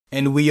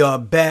And we are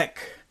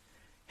back.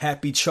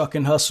 Happy Truck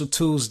and Hustle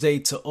Tuesday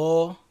to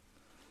all.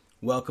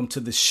 Welcome to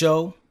the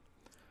show.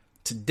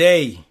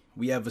 Today,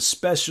 we have a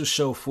special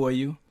show for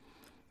you.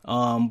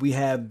 We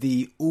have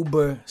the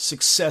uber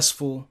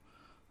successful,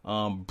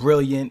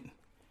 brilliant,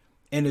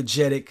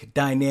 energetic,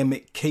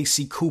 dynamic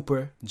Casey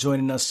Cooper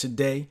joining us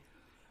today.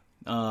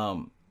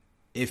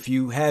 If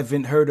you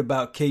haven't heard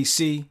about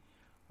Casey,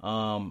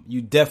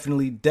 you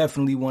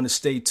definitely want to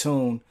stay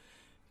tuned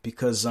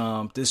because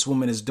this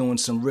woman is doing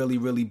some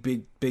really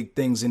big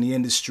things in the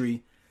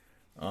industry,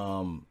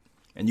 and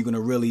you're gonna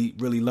really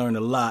learn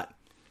a lot.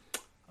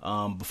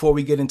 Before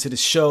we get into the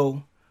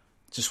show,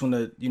 just want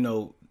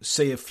to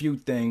say a few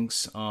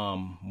things.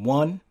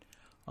 One,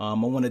 I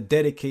want to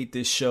dedicate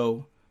this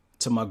show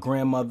to my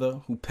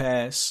grandmother who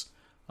passed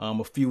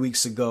a few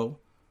weeks ago,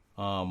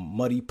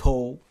 Muddy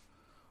Pole.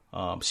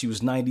 She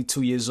was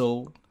 92 years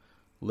old,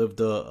 lived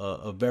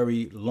a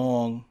very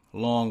long,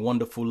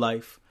 wonderful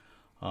life.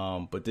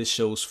 But this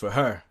show's for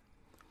her.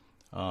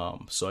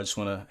 So I just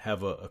want to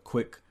have a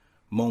quick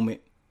moment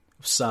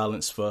of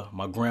silence for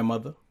my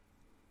grandmother.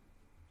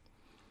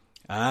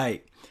 All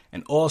right.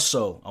 And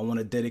also, I want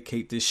to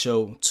dedicate this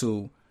show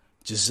to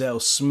Giselle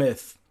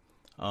Smith,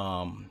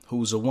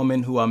 who's a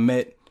woman who I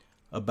met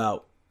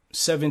about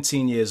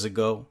 17 years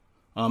ago.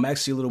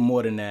 Actually, a little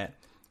more than that,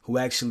 who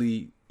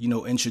actually,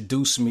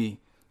 introduced me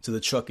to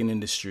the trucking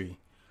industry.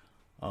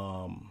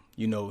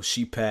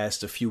 She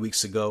passed a few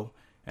weeks ago.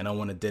 And I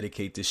want to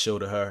dedicate this show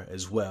to her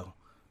as well.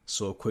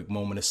 So a quick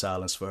moment of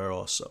silence for her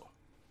also.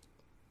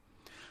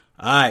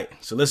 All right,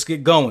 so let's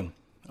get going.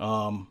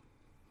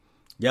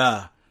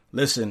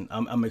 Listen,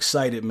 I'm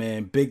excited,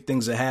 man. Big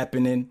things are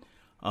happening.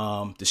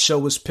 The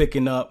show is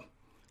picking up,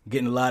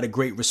 getting a lot of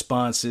great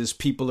responses.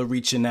 People are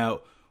reaching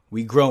out.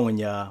 We growing,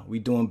 y'all. We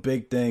doing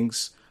big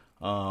things.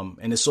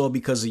 And it's all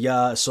because of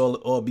y'all. It's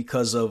all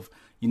because of,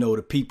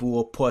 the people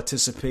who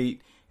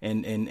participate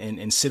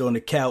and sit on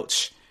the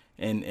couch.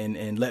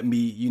 And let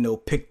me,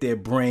 pick their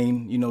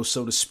brain,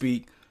 so to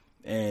speak.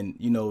 And,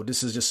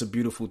 this is just a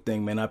beautiful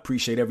thing, man. I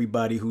appreciate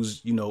everybody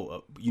who's,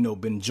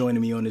 been joining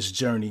me on this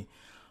journey.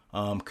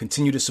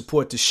 Continue to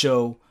support the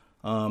show.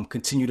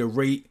 Continue to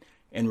rate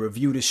and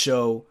review the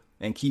show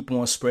and keep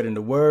on spreading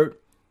the word.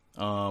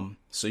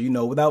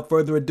 So, without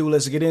further ado,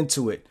 let's get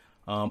into it.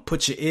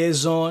 Put your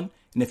ears on.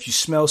 And if you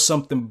smell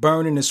something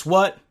burning, it's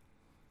what?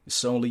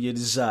 It's only your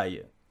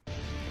desire.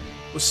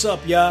 What's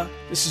up, y'all?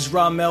 This is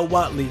Ramel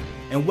Watley,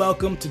 and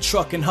welcome to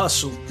Truck and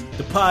Hustle,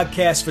 the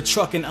podcast for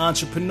trucking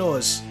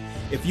entrepreneurs.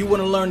 If you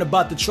want to learn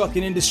about the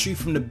trucking industry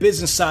from the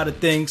business side of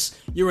things,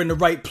 you're in the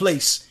right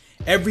place.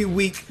 Every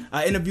week,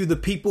 I interview the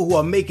people who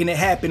are making it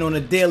happen on a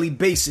daily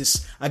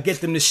basis. I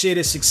get them to share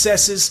their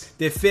successes,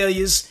 their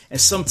failures, and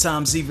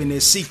sometimes even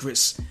their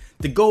secrets.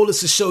 The goal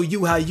is to show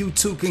you how you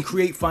too can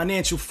create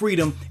financial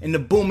freedom in the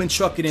booming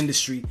trucking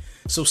industry.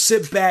 So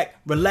sit back,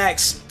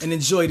 relax, and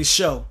enjoy the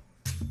show.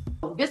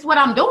 This is what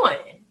I'm doing.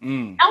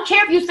 I don't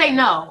care if you say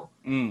no.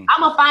 I'm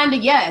going to find a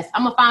yes.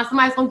 I'm going to find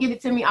somebody's going to give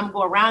it to me. I'm going to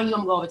go around you.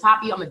 I'm going to go over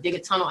top of you. I'm going to dig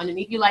a tunnel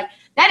underneath you. Like,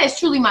 that is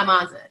truly my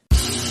mindset.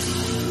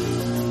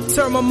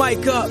 Turn my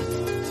mic up.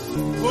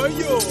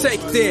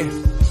 Take there.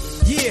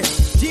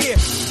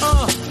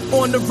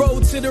 On the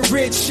road to the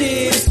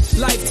riches.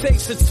 Life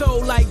takes a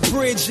toll like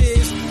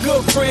bridges.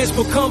 Good friends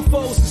become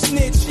foes and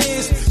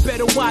snitches.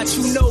 Better watch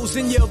who knows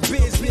in your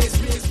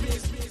business.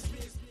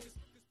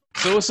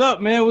 So what's up,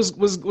 man?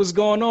 What's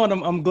going on?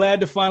 I'm glad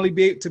to finally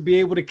be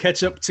able to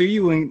catch up to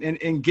you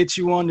and get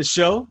you on the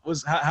show.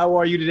 How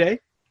are you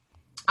today?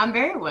 I'm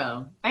very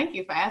well. Thank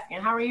you for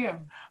asking. How are you?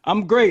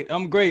 I'm great.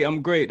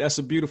 That's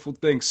a beautiful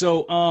thing.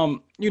 So,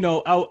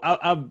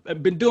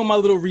 I've been doing my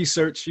little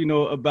research,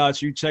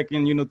 about you,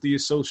 checking, through your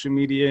social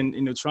media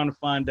and, trying to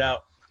find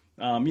out,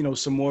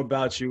 some more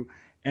about you.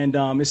 And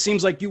it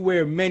seems like you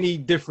wear many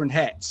different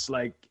hats.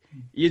 Like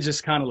you're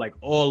just kind of like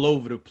all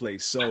over the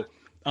place. So,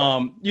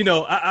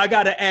 I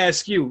got to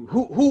ask you,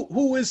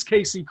 who is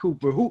Casey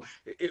Cooper?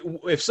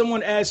 If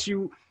someone asks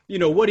you,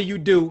 what do you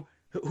do?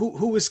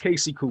 Who is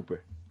Casey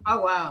Cooper? Oh,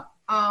 wow.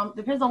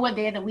 Depends on what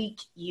day of the week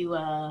you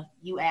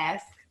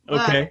ask.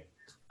 Okay.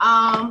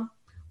 But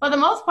for the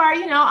most part,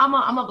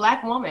 I'm a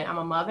Black woman. I'm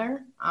a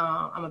mother.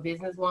 I'm a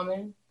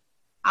businesswoman.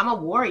 I'm a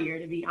warrior,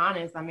 to be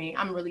honest. I mean,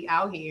 I'm really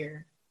out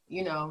here,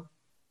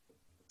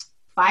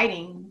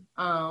 fighting,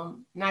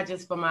 not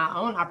just for my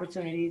own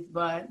opportunities,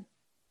 but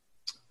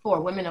for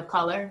women of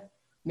color,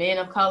 men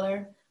of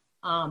color,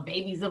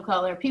 babies of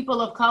color, people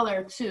of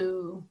color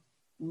to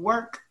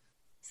work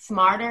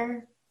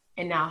smarter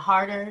and not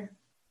harder,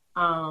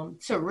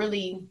 to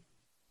really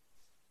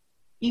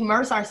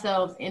immerse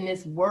ourselves in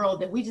this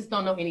world that we just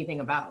don't know anything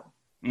about,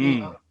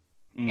 and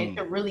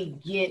to really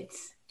get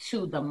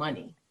to the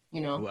money,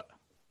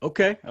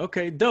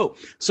 Okay, dope.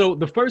 So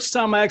the first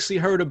time I actually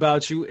heard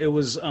about you, it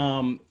was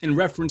in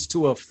reference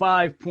to a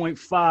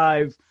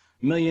 $5.5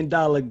 million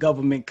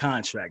government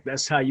contract.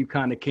 That's how you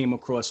kind of came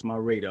across my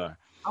radar.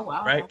 Oh,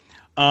 wow. Right.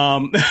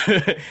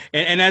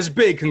 And that's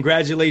big.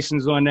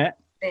 Congratulations on that.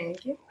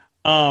 Thank you.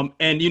 And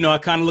I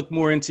kind of looked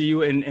more into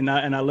you, and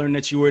I learned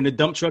that you were in the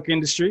dump truck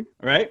industry,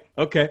 right?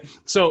 Okay,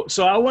 so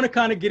I want to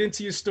kind of get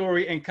into your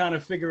story and kind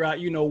of figure out,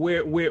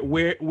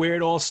 where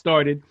it all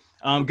started.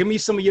 Give me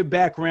some of your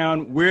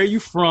background. Where are you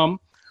from?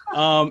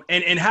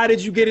 And how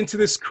did you get into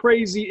this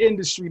crazy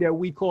industry that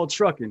we call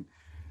trucking?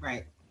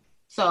 Right.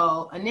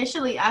 So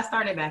initially, I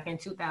started back in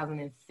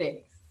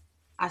 2006.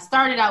 I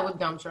started out with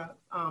dump trucks.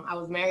 I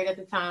was married at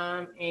the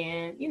time,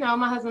 and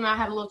my husband and I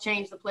had a little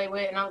change to play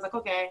with, and I was like,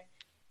 okay,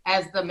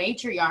 as the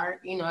matriarch,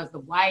 as the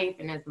wife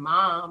and as the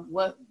mom,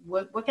 what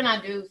can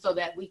I do so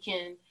that we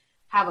can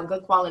have a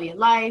good quality of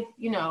life?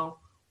 We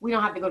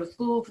don't have to go to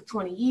school for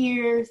 20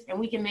 years, and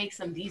we can make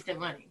some decent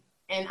money.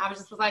 And I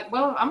was like,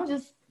 well, I'm gonna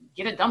just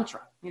get a dump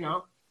truck.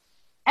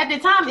 At the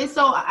time, it's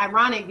so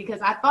ironic because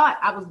I thought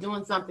I was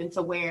doing something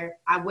to where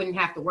I wouldn't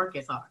have to work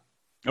as hard.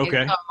 Okay.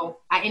 And so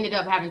I ended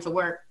up having to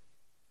work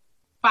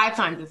 5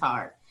 times as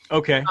hard.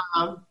 Okay.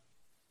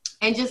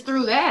 And just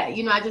through that,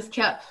 I just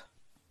kept.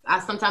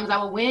 Sometimes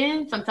I would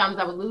win, sometimes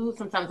I would lose,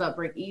 sometimes I would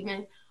break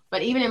even.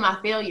 But even in my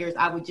failures,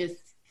 I would just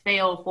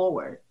fail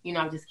forward.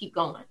 I would just keep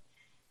going.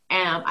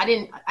 And I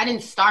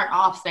didn't start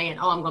off saying,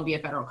 "Oh, I'm going to be a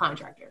federal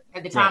contractor."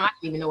 At the time, right. I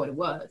didn't even know what it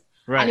was.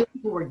 Right. I knew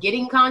people were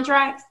getting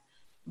contracts,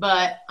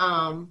 but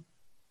I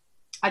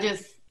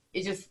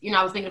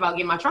was thinking about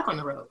getting my truck on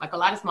the road, like a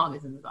lot of small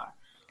businesses are.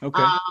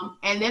 Okay.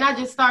 And then I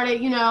just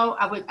started,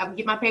 I would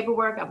get my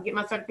paperwork, I would get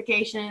my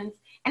certifications,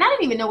 and I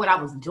didn't even know what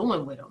I was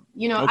doing with them.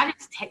 Okay. I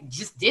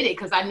just did it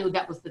because I knew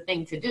that was the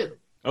thing to do.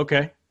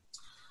 Okay.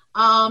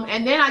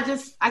 And then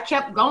I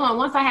kept going.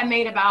 Once I had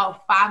made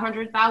about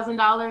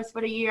 $500,000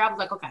 for the year, I was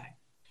like, okay,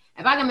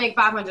 if I can make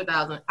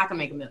 $500,000, I can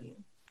make $1 million.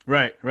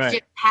 Right. It's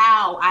just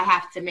how I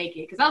have to make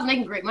it. Because I was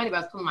making great money, but I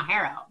was pulling my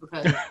hair out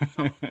because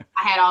I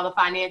had all the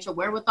financial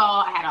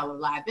wherewithal. I had all the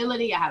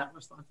liability. I had all the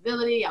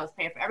responsibility. I was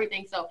paying for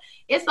everything. So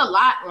it's a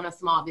lot on a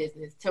small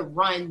business to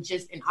run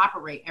just and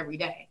operate every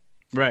day.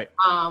 Right.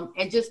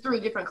 And just through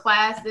different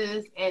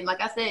classes. And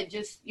like I said,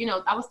 just,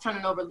 I was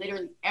turning over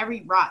literally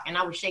every rock and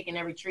I was shaking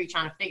every tree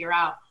trying to figure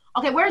out,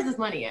 okay, where's this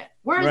money at?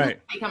 Where is this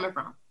money coming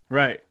from?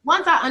 Right.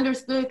 Once I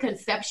understood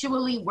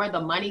conceptually where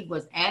the money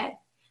was at,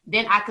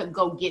 then I could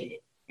go get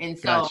it. And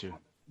so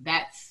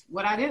that's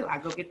what I do. I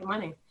go get the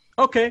money.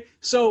 Okay.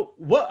 So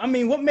what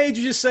made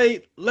you just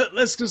say,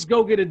 let's just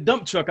go get a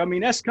dump truck? I mean,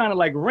 that's kind of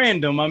like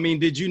random. I mean,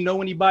 did you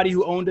know anybody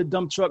who owned a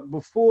dump truck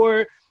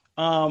before?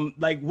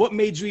 What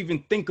made you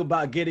even think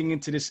about getting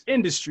into this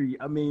industry?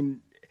 I mean,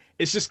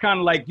 it's just kind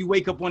of like you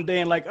wake up one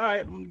day and like, all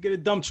right, I'm gonna get a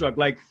dump truck.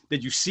 Like,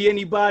 did you see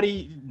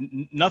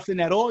anybody? Nothing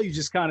at all? You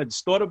just kind of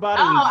just thought about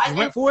it and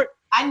went for it?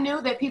 I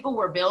knew that people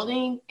were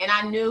building, and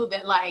I knew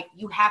that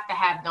you have to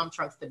have dump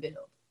trucks to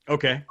build.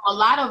 Okay. A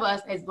lot of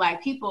us as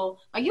Black people,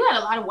 you had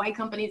a lot of white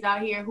companies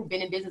out here who've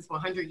been in business for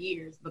 100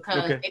 years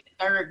because they're the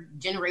 3rd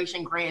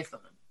generation grandson.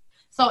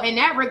 So in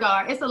that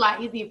regard, it's a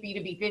lot easier for you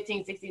to be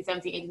 15, 16,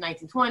 17, 18,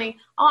 19, 20.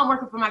 Oh, I'm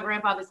working for my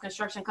grandfather's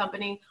construction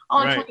company. Oh,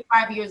 I'm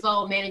 25 years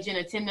old managing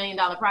a $10 million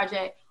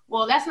project.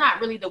 Well, that's not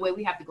really the way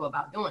we have to go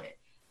about doing it.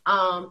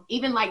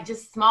 Even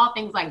just small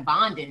things like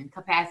bonding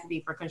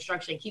capacity for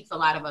construction keeps a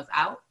lot of us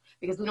out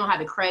because we don't have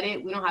the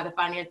credit. We don't have the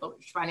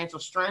financial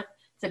strength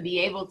to be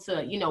able to,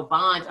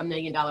 bond $1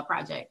 million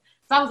project.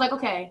 So I was like,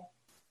 okay,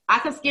 I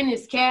could skin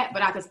this cat,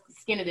 but I could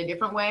skin it a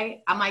different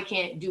way. I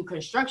can't do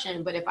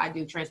construction, but if I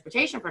do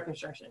transportation for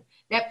construction,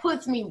 that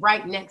puts me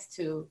right next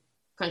to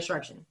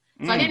construction.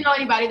 So I didn't know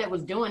anybody that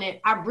was doing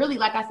it. I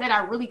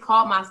really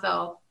called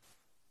myself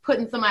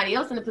putting somebody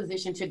else in a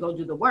position to go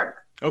do the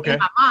work. Okay. In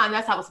my mind,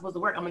 that's how it's supposed to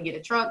work. I'm gonna get a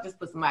truck, just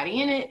put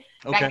somebody in it.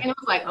 Back then it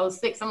was like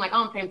 06. I'm like,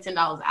 I'm paying $10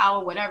 an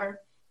hour,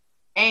 whatever.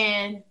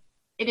 And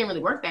it didn't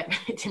really work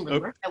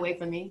that way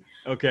for me.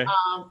 Okay.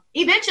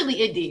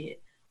 Eventually it did.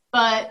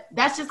 But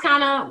that's just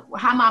kind of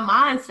how my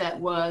mindset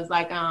was.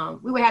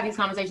 We would have these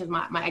conversations,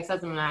 my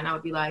ex-husband and I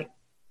would be like,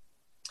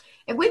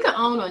 if we could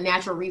own a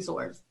natural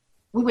resource,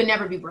 we would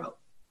never be broke.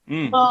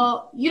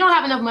 Well, you don't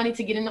have enough money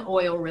to get into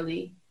oil,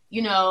 really.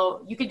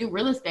 You could do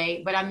real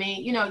estate, but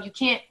you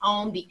can't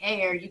own the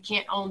air, you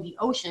can't own the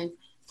oceans.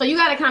 So you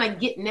got to kind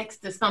of get next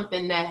to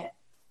something that,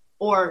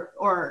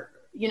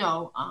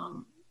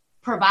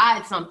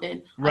 provide something,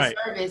 a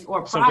service or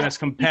product. Something that's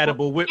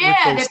compatible with those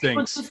that things.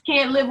 People just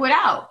can't live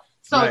without.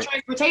 So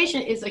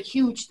transportation is a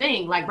huge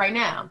thing. Like right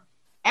now,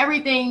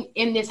 everything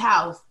in this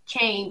house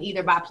came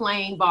either by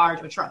plane,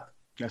 barge, or truck.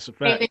 That's a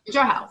fact. It's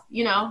your house,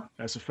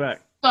 That's a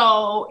fact.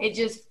 So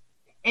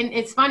and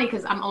it's funny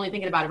because I'm only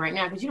thinking about it right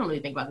now because you don't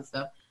really think about this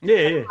stuff.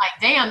 Yeah. Like,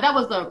 damn, that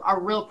was a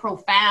real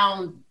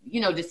profound,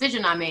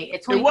 decision I made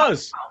at 20. It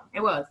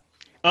was.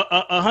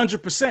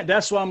 100%.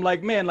 That's why I'm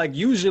like, man,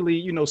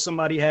 usually,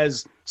 somebody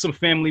has some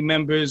family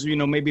members,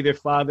 maybe their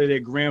father, their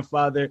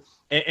grandfather,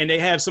 and they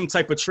have some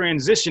type of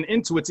transition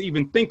into it to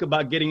even think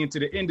about getting into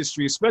the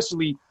industry,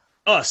 especially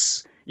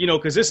us,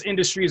 because this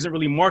industry isn't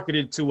really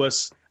marketed to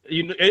us.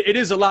 It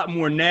is a lot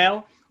more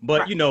now,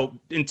 but,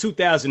 in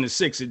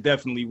 2006, it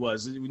definitely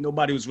was.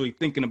 Nobody was really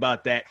thinking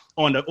about that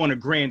on a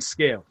grand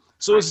scale.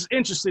 So it's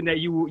interesting that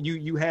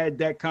you had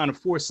that kind of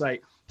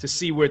foresight to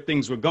see where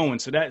things were going.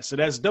 So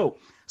that's dope.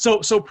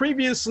 So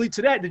previously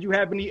to that, did you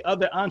have any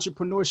other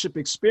entrepreneurship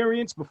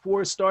experience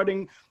before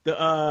starting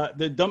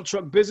the dump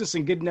truck business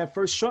and getting that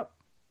first truck?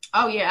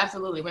 Oh yeah,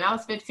 absolutely. When I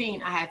was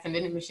 15, I had some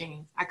vending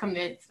machines. I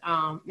convinced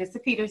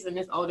Mr. Peterson,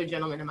 this older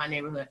gentleman in my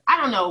neighborhood. I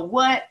don't know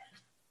what.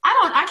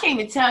 I can't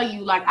even tell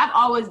you. Like, I've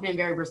always been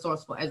very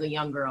resourceful as a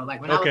young girl.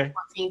 Like, when I was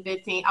 14,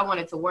 15, I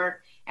wanted to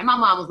work. And my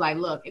mom was like,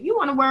 look, if you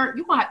want to work,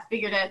 you're going to have to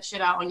figure that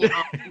shit out on your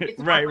own.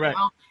 Right.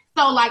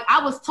 So, like,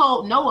 I was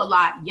told no a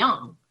lot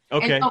young.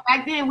 Okay. And so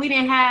back then, we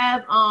didn't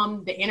have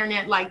the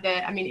internet like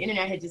that. I mean, the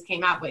internet had just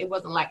came out, but it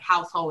wasn't like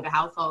household to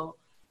household.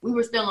 We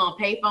were still on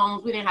pay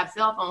phones. We didn't have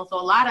cell phones. So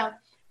a lot of,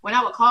 when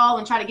I would call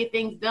and try to get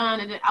things done,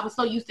 and I was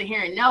so used to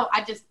hearing no,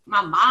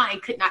 my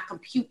mind could not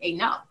compute a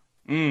no.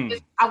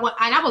 I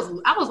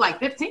was like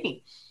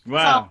 15.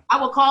 Wow. So I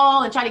would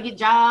call and try to get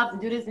jobs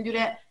and do this and do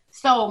that.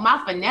 So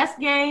my finesse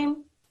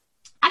game,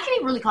 I can't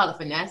even really call it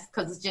finesse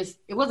because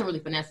it wasn't really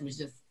finesse. It was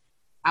just,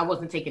 I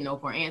wasn't taking no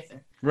for an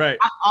answer. Right.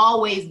 I've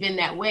always been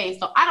that way.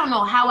 So I don't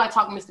know how I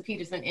talk to Mr.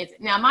 Peterson.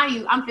 Now, mind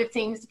you, I'm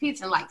 15, Mr.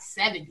 Peterson like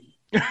 70.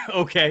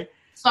 Okay.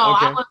 So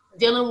I was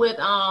dealing with,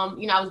 I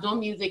was doing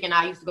music and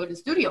I used to go to the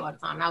studio all the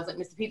time. And I was like,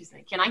 Mr.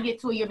 Peterson, can I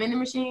get 2 of your vending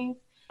machines?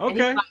 Okay. And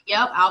he was like,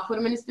 yep, I'll put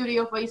them in the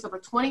studio for you. So for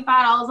 $25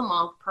 a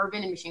month per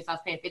vending machine, so I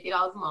was paying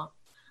 $50 a month.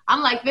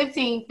 I'm like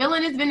 15,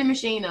 filling this vending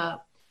machine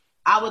up.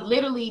 I would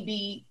literally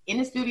be in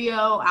the studio.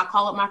 I'll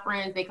call up my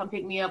friends. They come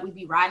pick me up. We'd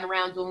be riding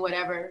around doing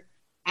whatever.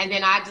 And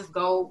then I just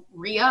go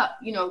re-up,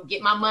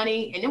 get my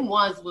money. And them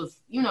ones was,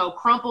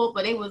 crumpled,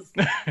 but it was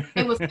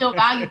still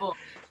valuable.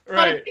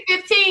 Right. So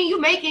at 15, you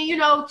making,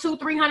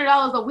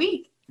 $200-$300 a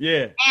week.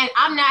 Yeah. And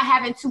I'm not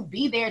having to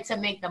be there to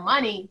make the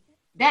money.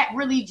 That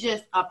really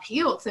just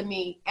appealed to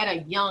me at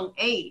a young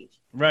age.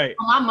 Right.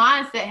 So my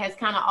mindset has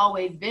kind of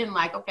always been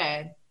like,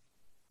 okay,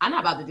 I'm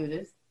not about to do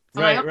this.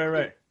 Right.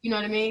 You know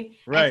what I mean?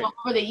 Right. And so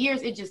over the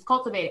years, it just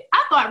cultivated.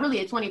 I thought really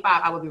at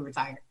 25, I would be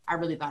retired. I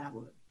really thought I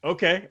would.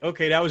 Okay.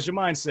 That was your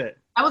mindset.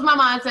 That was my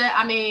mindset.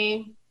 I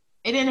mean,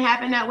 it didn't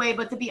happen that way.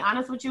 But to be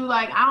honest with you,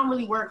 like, I don't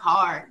really work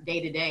hard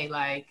day to day.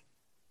 Like,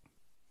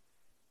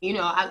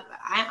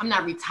 I'm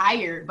not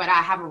retired, but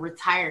I have a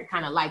retired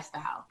kind of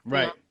lifestyle.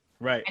 Right.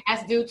 Right. And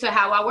that's due to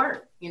how I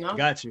work,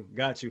 Got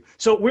you.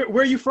 So where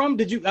are you from?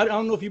 I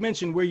don't know if you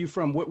mentioned where you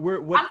from. What?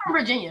 I'm from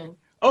Virginia.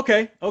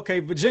 Okay,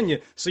 Virginia.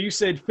 So you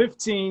said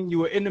 15, you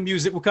were into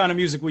music. What kind of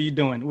music were you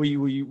doing? Were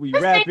you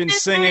rapping,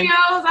 singing?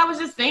 Studios. I was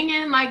just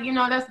singing,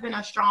 that's been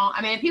a strong,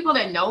 people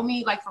that know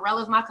me, like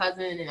Pharrell is my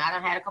cousin and I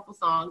done had a couple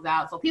songs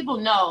out. So people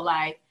know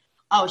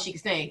oh, she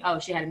can sing. Oh,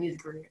 she had a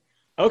music career.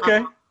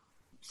 Okay.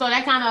 So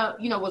that kind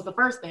of, was the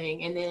first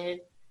thing. And then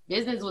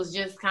business was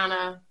just kind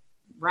of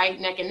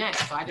right neck and neck.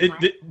 So I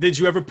did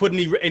you ever put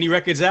any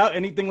records out,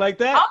 anything like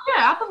that? Oh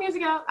yeah, I put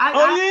music out.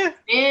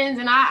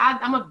 And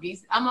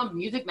I'm a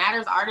Music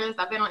Matters artist.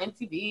 I've been on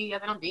MTV.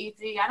 I've been on BET.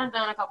 I've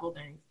done a couple of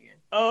things. Yeah.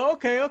 Oh,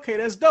 okay,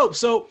 that's dope.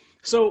 So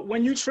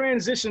when you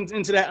transitioned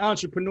into that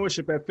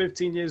entrepreneurship at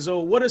 15 years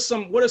old, what are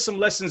some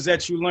lessons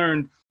that you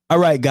learned? All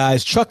right,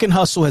 guys, Truck and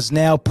Hustle has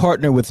now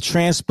partnered with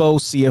Transpo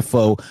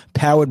CFO,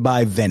 powered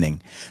by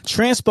Venning.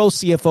 Transpo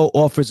CFO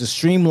offers a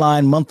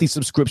streamlined monthly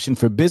subscription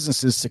for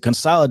businesses to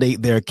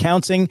consolidate their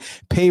accounting,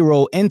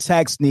 payroll, and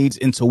tax needs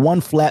into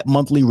one flat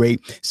monthly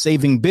rate,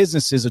 saving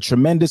businesses a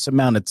tremendous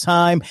amount of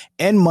time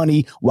and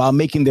money while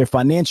making their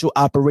financial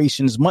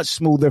operations much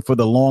smoother for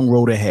the long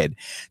road ahead.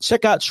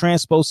 Check out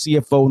Transpo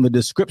CFO in the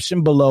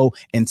description below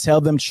and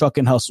tell them Truck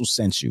and Hustle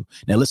sent you.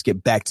 Now let's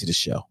get back to the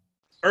show.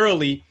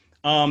 Early.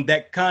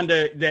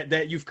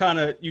 That you've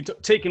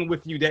taken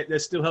with you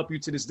that still help you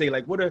to this day?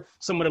 Like, what are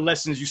some of the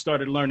lessons you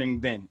started learning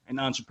then in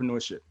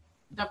entrepreneurship?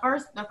 The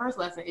first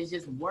lesson is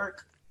just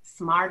work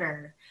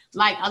smarter.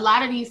 Like, a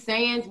lot of these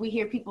sayings we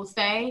hear people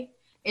say,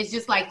 it's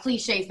just like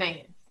cliche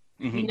sayings.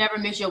 Mm-hmm. You never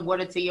miss your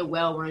water till your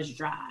well runs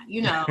dry,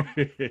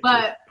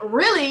 but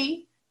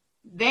really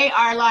they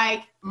are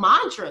like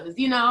mantras.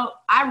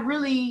 I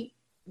really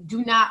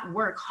do not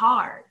work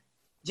hard,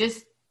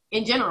 just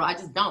in general. I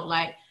just don't.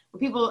 Like, when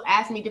people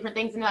ask me different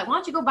things and they're like, why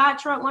don't you go buy a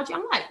truck? I'm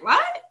like,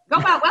 what? Go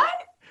buy what?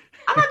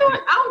 I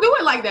don't do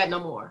it like that no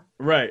more.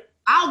 Right.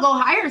 I'll go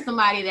hire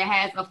somebody that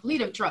has a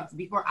fleet of trucks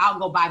before I'll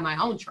go buy my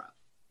own truck.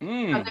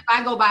 Because if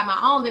I go buy my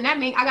own, then that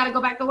means I got to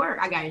go back to work.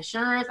 I got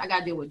insurance. I got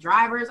to deal with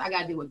drivers. I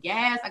got to deal with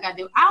gas. I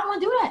don't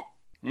want to do that.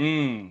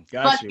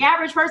 But the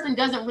average person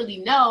doesn't really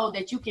know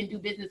that you can do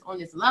business on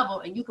this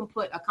level, and you can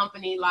put a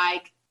company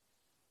like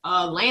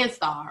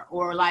Landstar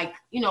or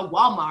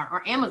Walmart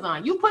or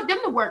Amazon. You put them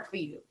to work for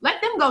you.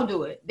 Let them go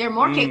do it. They're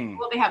more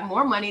capable. They have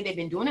more money. They've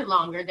been doing it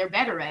longer. They're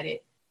better at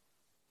it.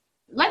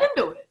 Let them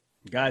do it.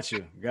 Got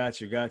you.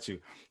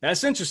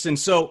 That's interesting.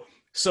 So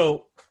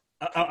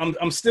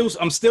I'm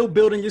still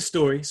building your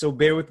story. So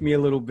bear with me a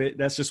little bit.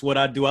 That's just what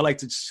I do. I like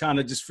to kind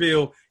of just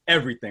feel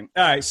everything.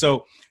 All right.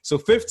 So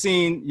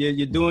 15,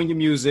 you're doing your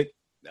music.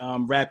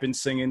 Rapping,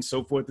 singing,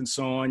 so forth and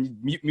so on.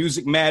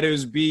 Music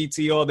Matters, BET,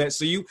 all that.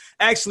 So you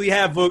actually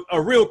have a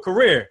real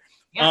career.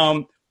 Yeah.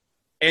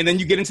 And then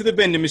you get into the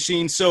vending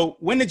machine. So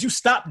when did you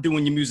stop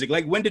doing your music?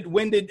 Like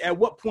at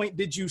what point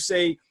did you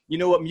say, you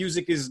know what,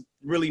 music is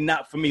really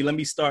not for me? Let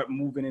me start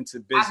moving into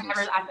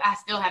business. I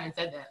still haven't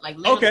said that. Like,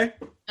 literally,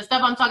 the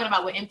stuff I'm talking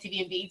about with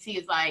MTV and BET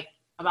is like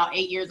about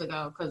 8 years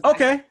ago. Cause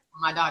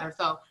my daughter.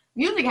 So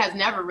music has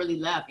never really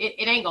left. It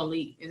ain't gonna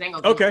leave. It ain't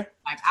gonna leave.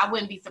 Like, I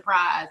wouldn't be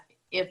surprised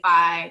if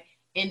I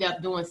end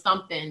up doing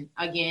something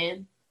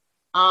again.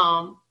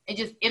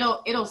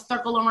 It'll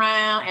circle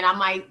around, and I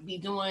might be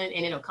doing,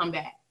 and it'll come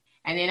back.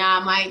 And then I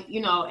might,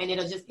 and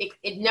it'll just,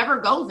 it never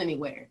goes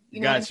anywhere.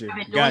 I've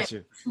been doing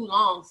it for too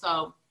long.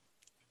 So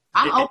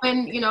I'm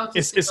open,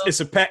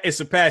 it's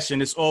a passion.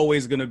 It's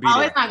always going to be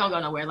there. It's not going to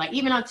go nowhere. Like,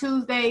 even on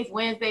Tuesdays,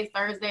 Wednesdays,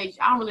 Thursdays,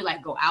 I don't really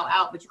like go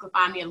out, but you can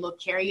find me a little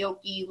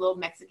karaoke, little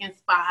Mexican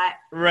spot.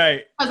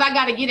 Right. Because I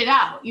got to get it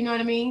out. You know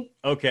what I mean?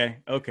 Okay.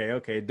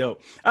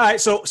 Dope. All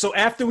right. So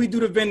after we do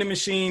the vending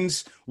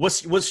machines,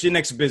 what's your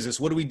next business?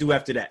 What do we do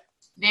after that?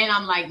 Then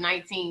I'm like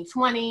 19,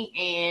 20,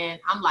 and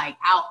I'm like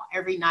out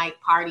every night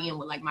partying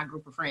with like my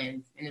group of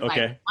friends. And it's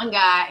like one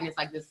guy, and it's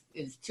like this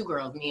is two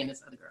girls, me and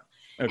this other girl.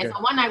 Okay. And so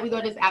one night we go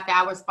to this after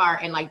hours bar,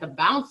 and like the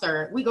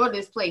bouncer, we go to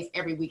this place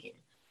every weekend.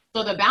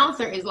 So the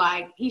bouncer is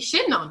like, he's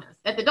shitting on us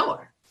at the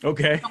door.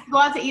 Okay. So we go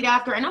out to eat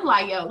after, and I'm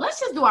like, yo, let's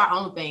just do our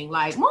own thing.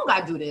 Like, we don't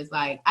gotta do this.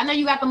 Like, I know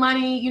you got the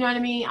money, you know what I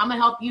mean? I'm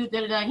gonna help you,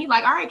 da-da-da. And he's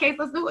like, all right, Case,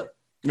 let's do it.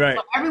 Right.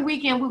 So every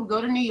weekend we would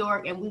go to New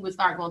York, and we would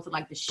start going to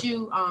like the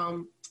shoe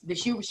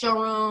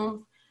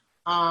showrooms.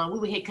 We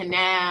would hit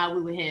Canal.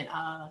 We would hit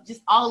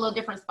just all the little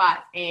different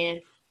spots. And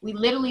we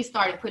literally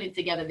started putting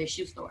together this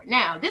shoe store.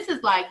 Now, this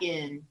is like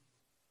in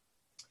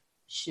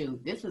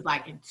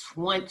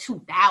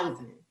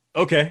 2000.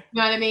 Okay. You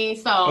know what I mean?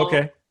 So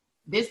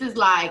this is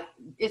like,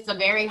 it's a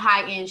very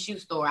high-end shoe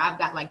store. I've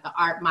got like the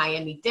Art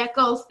Miami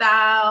Deco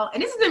style.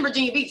 And this is in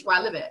Virginia Beach where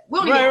I live at. We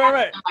don't even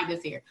have stuff like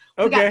this here.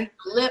 We got the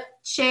lip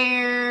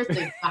chairs,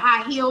 the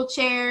high heel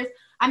chairs.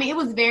 I mean, it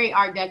was very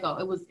Art Deco.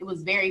 It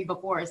was very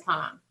before its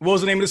time. What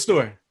was the name of the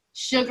store?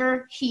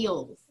 Sugar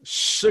Heels.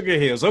 Sugar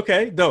Heels.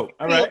 Okay, dope.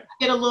 All right.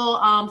 Did a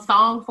little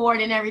song for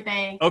it and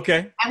everything.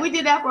 Okay. And we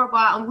did that for a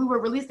while, and we were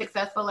really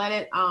successful at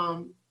it.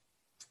 And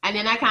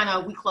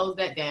then we closed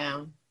that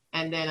down,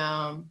 and then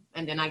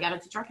I got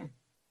into trucking.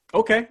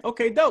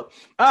 Okay, dope.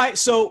 All right,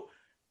 so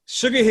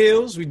Sugar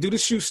Heels, we do the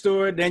shoe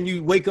store. Then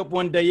you wake up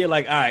one day, you're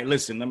like, all right,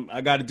 listen,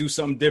 I got to do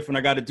something different.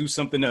 I got to do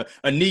something,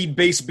 a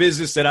need-based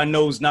business that I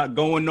know is not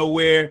going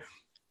nowhere.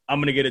 I'm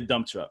going to get a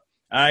dump truck.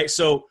 All right.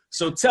 So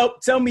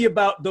tell me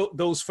about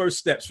those first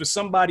steps for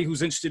somebody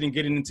who's interested in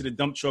getting into the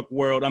dump truck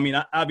world. I mean,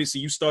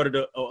 obviously you started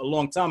a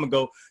long time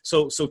ago.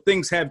 So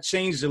things have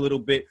changed a little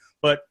bit,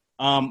 but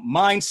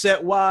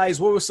mindset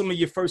wise, what were some of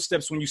your first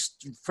steps when you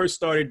first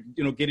started,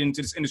 getting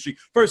into this industry?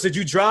 First, did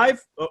you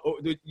drive? Or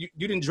you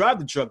didn't drive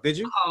the truck, did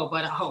you? Oh,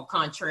 but au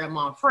contraire,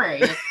 mon frère.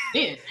 Yes, I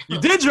did.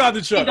 You did drive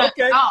the truck.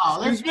 Okay.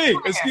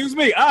 Excuse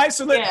me. All right.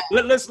 So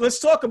let's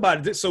talk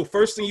about it. So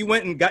first thing, you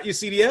went and got your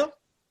CDL?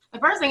 The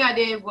first thing I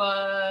did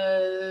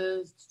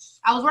was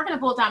I was working a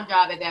full-time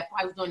job at that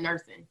point. I was doing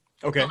nursing.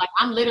 Okay. So, like,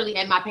 I'm literally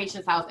at my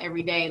patient's house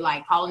every day,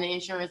 like calling the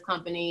insurance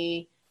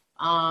company.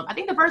 I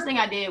think the first thing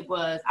I did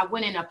was I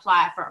went and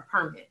applied for a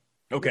permit.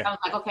 Okay. I was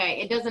like, okay,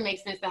 it doesn't make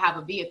sense to have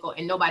a vehicle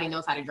and nobody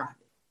knows how to drive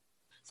it.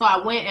 So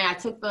I went and I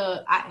took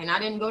I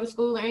didn't go to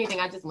school or anything.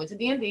 I just went to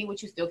DMV,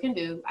 which you still can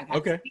do. I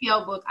got the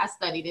CDL book. I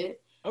studied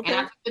it. Okay. And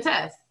I took the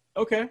test.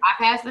 Okay. I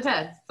passed the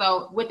test.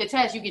 So with the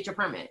test, you get your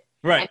permit.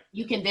 Right. And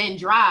you can then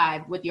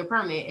drive with your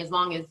permit as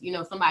long as,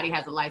 somebody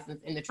has a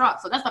license in the truck.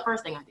 So that's the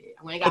first thing I did.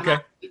 I went and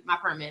got my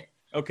permit.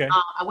 Okay.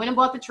 I went and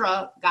bought the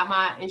truck, got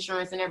my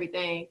insurance and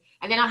everything.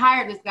 And then I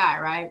hired this guy,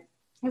 right?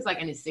 He was like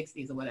in his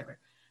 60s or whatever.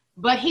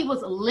 But he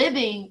was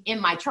living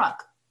in my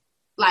truck,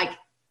 like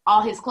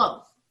all his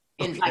clothes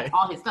and like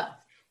all his stuff.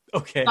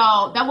 Okay.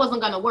 So that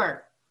wasn't going to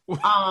work.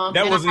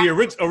 That wasn't the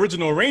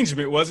original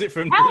arrangement, was it?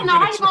 Hell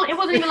no, it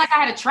wasn't even like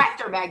I had a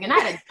tractor back then. I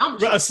had a dump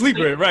truck. A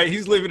sleeper, right?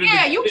 He's living in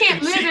you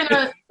can't live in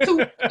a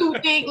two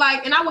thing,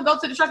 like, and I would go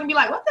to the truck and be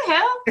like, what the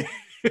hell?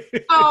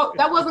 So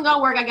that wasn't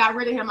gonna work. I got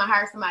rid of him. I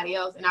hired somebody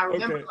else. And I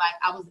remember like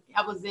I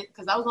was it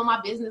because I was on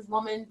my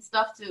businesswoman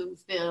stuff too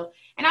still.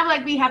 And I would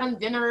like be having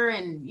dinner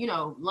and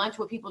lunch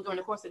with people during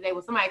the course of the day.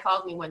 Well, somebody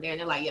calls me one day and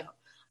they're like, yo,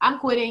 I'm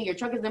quitting. Your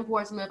truck is in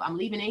Portsmouth. I'm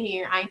leaving it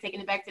here. I ain't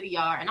taking it back to the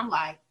yard. And I'm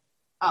like,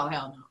 oh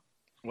hell no.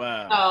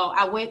 Wow. So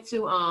I went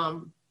to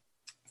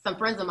some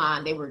friends of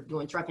mine. They were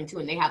doing trucking too,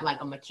 and they have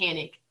like a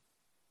mechanic.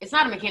 It's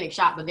not a mechanic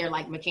shop, but they're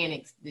like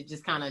mechanics that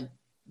just kind of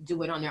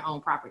do it on their own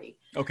property.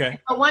 Okay.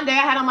 So one day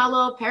I had on my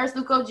little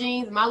Parasuco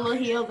jeans, my little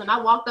heels, and I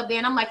walked up there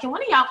and I'm like, can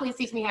one of y'all please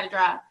teach me how to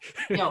drive?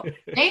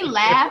 They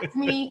laughed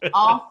me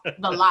off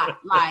the lot.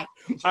 Like,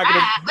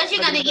 what you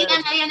gonna eat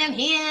them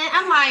here?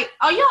 I'm like,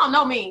 oh, you don't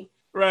know me.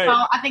 Right. So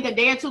I think a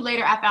day or two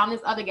later, I found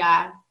this other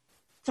guy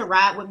to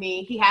ride with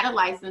me. He had a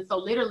license. So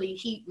literally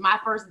my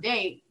first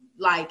day,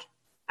 like,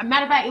 a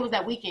matter of fact, it was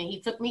that weekend. He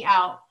took me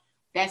out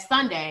that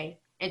Sunday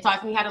and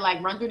taught me how to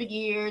like run through the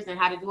gears and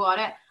how to do all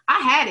that. I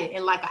had it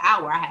in like an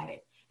hour. I had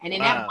it. And then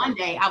that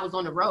Monday I was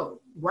on the road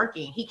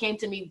working. He came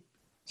to me,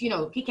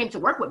 he came to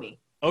work with me.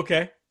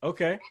 Okay.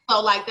 Okay.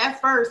 So like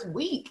that first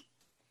week,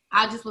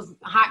 I just was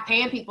hot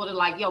paying people to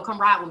like, yo, come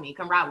ride with me,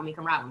 come ride with me,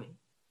 come ride with me.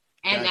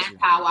 And Got that's you.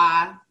 how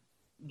I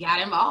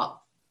got involved.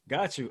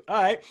 Got you.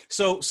 All right.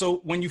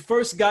 So when you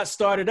first got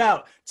started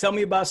out, tell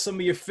me about some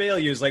of your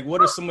failures. Like,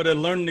 what are some of the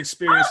learning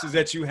experiences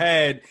that you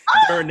had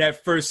during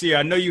that first year?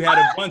 I know you had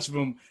a bunch of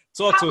them.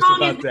 Talk How to us long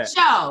about is that.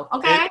 the show?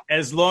 Okay.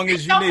 As long This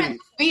as you show need. can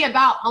be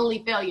about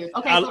only failures.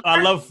 Okay. So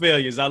I love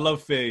failures. I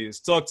love failures.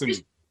 Talk to me.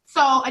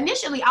 So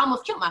initially, I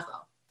almost killed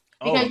myself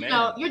Oh because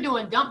man. you're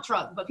doing dump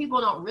truck, but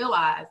people don't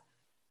realize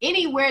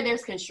anywhere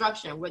there's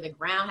construction where the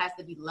ground has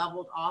to be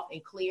leveled off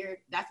and cleared,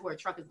 that's where a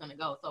truck is going to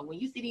go. So when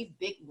you see these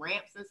big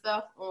ramps and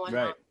stuff on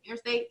Right.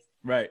 interstates,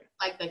 Right.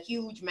 like the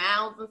huge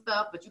mounds and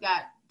stuff, but you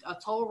got a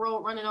toll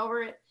road running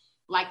over it.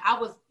 Like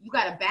you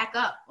got to back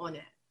up on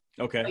that.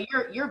 Okay.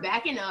 So you're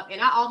backing up,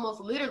 and I almost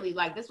literally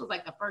like this was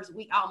like the first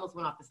week I almost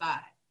went off the side.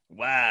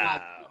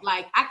 Wow.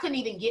 Like I couldn't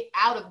even get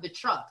out of the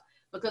truck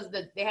because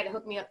they had to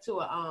hook me up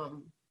to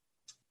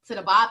to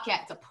the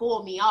Bobcat to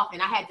pull me off,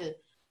 and I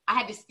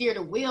had to steer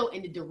the wheel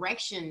in the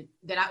direction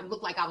that I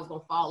looked like I was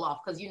gonna fall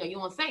off because you know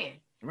what I'm saying.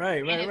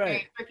 Right. And it's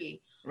very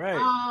tricky. Right.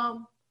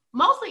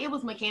 Mostly it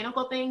was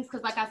mechanical things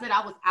because, like I said,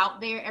 I was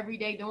out there every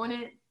day doing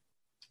it.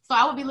 So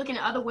I would be looking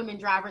at other women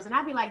drivers, and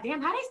I'd be like,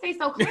 "Damn, how they stay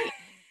so clean?"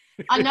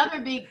 Another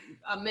big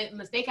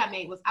mistake I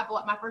made was I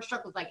bought my first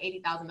truck was like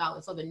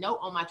 $80,000. So the note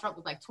on my truck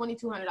was like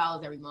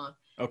 $2,200 every month.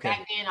 Okay.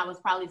 Back then I was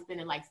probably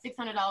spending like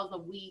 $600 a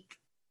week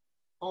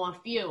on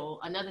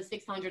fuel, another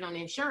 $600 on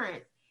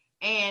insurance,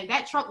 and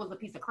that truck was a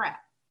piece of crap.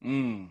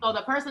 So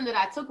the person that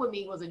I took with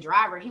me was a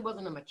driver. He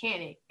wasn't a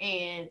mechanic,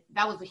 and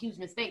that was a huge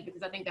mistake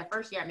because I think that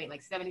first year I made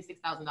like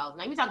 $76,000.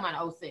 Now you're talking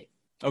about 06.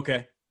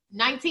 Okay.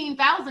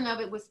 19,000 of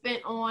it was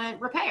spent on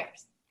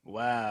repairs.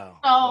 Wow.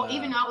 So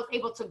even though I was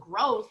able to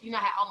gross, I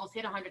had almost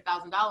hit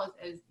 $100,000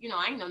 as,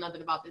 I ain't know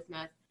nothing about this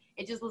mess.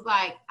 It just was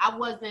like, I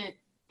wasn't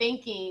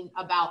thinking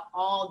about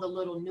all the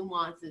little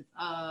nuances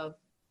of,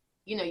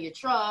 your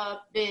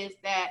truck, this,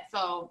 that.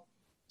 So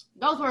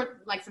those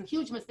were like some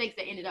huge mistakes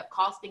that ended up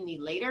costing me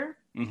later.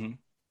 Mm-hmm.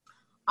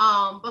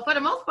 But for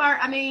the most part,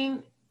 I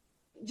mean,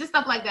 just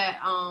stuff like that.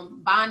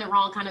 Buying the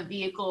wrong kind of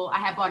vehicle. I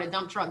had bought a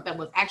dump truck that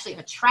was actually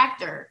a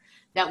tractor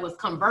that was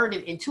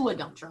converted into a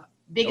dump truck.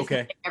 Biggest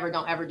mistake ever.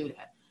 Don't ever do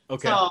that.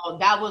 Okay. So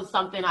that was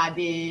something I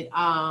did. It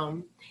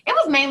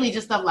was mainly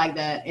just stuff like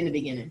that in the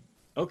beginning.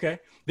 Okay.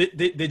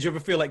 Did you ever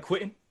feel like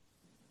quitting?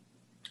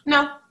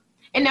 No,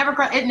 it's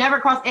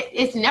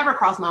never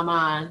crossed my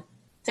mind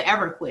to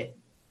ever quit.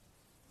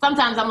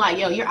 Sometimes I'm like,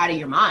 yo, you're out of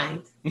your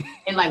mind.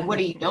 And like, what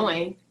are you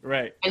doing?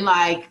 Right. And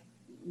like,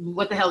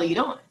 what the hell are you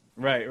doing?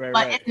 Right.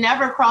 But it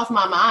never crossed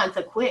my mind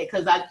to quit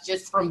because I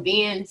just from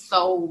being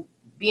so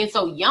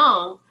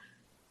young,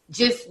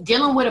 just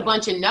dealing with a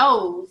bunch of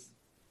no's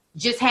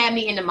just had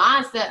me in the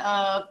mindset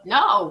of,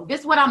 no,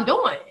 this is what I'm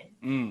doing.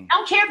 I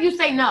don't care if you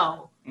say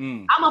no.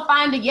 I'm going to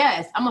find a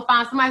yes. I'm going to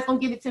find somebody's going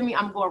to give it to me.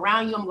 I'm going to go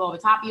around you. I'm going to go over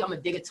top of you. I'm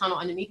going to dig a tunnel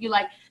underneath you.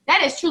 Like,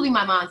 that is truly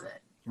my mindset.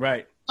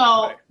 Right.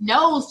 So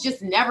no's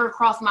just never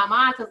crossed my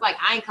mind because, like,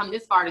 I ain't come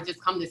this far to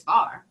just come this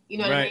far. You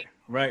know what I mean?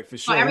 Right, for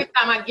sure. So every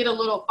time I get a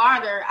little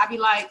farther, I be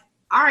like,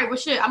 all right, well,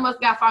 shit, I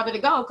must got farther to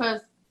go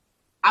because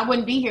I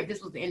wouldn't be here if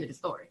this was the end of the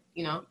story,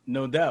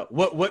 No doubt.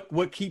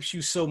 What keeps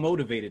you so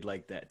motivated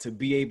like that to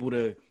be able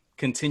to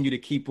continue to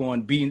keep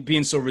on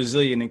being so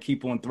resilient and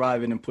keep on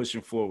thriving and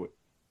pushing forward?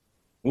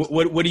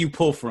 What do you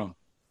pull from?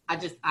 I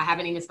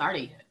haven't even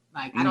started yet.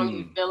 Like, I don't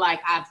even feel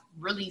like I've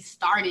really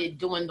started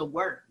doing the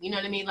work. You know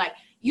what I mean? Like,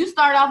 you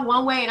start off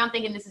one way and I'm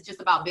thinking this is just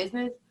about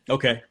business.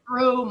 Okay.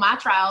 Through my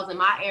trials and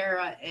my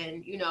era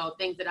and,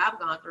 things that I've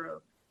gone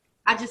through,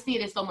 I just see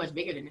it as so much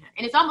bigger than that.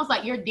 And it's almost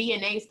like your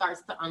DNA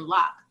starts to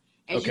unlock.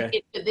 As you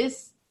get to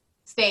this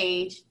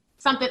stage,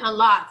 something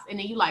unlocks and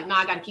then you like, no,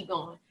 I got to keep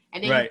going.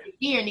 And then you get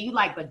here and then you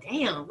like, but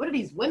damn, what are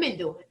these women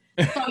doing?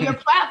 So your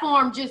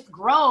platform just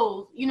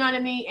grows, you know what I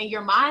mean? And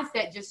your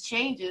mindset just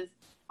changes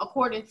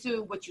according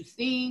to what you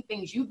see,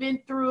 things you've been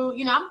through.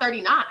 I'm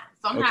 39,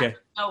 so I'm not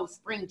no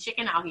spring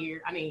chicken out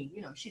here. I mean,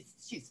 she's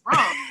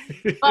strong,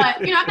 but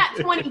I'm not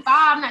 25.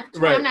 I'm not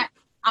 20.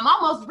 I'm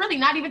almost really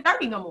not even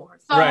 30 no more.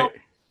 So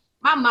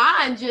my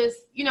mind just,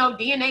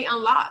 DNA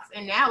unlocks,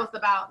 and now it's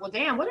about, well,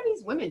 damn, what do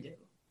these women do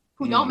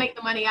who don't make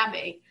the money I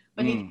make,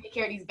 but need to take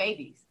care of these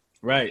babies?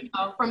 Right.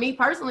 For me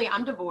personally,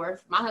 I'm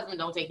divorced. My husband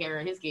don't take care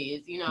of his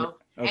kids, and so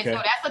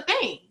that's a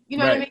thing. You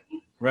know what I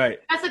mean? Right.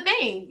 That's the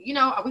thing.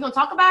 Are we going to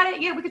talk about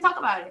it? Yeah, we can talk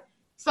about it.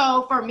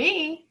 So for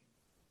me,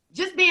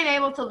 just being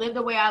able to live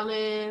the way I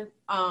live,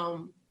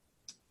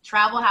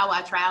 travel how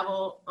I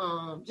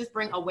travel, just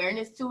bring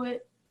awareness to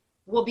it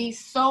will be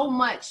so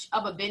much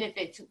of a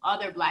benefit to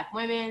other Black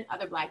women,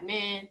 other Black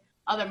men,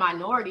 other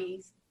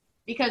minorities,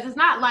 because it's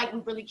not like we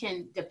really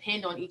can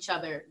depend on each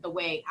other the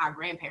way our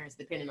grandparents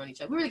depended on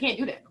each other. We really can't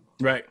do that no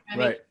more. Right, I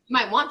mean, you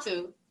might want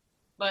to,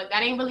 but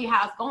that ain't really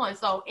how it's going.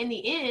 So in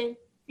the end,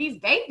 these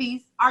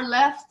babies are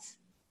left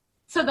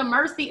to the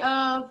mercy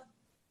of,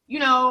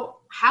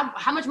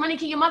 how much money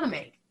can your mother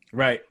make?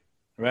 Right.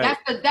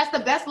 That's the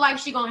best life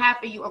she gonna have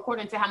for you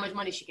according to how much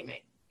money she can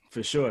make.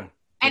 For sure.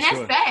 And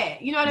that's sad.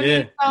 You know what I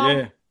mean?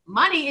 So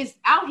money is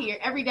out here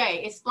every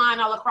day. It's flying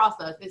all across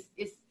us.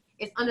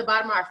 It's under the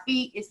bottom of our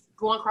feet. It's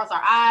going across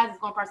our eyes. It's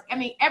going across. I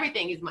mean,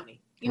 everything is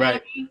money. You know what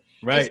I mean?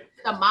 Right. It's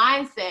the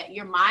mindset.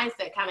 Your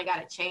mindset kind of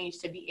got to change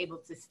to be able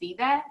to see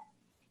that,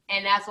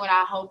 and that's what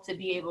I hope to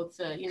be able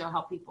to,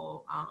 help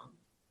people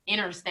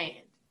understand.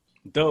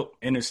 Dope.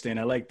 Understand.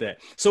 I like that.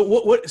 So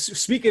what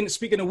speaking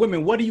of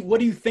women, what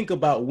do you think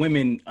about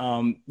women,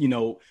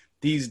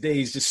 these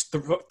days just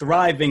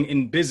thriving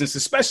in business,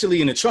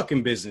 especially in the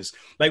trucking business?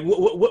 Like,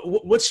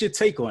 what's your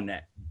take on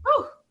that?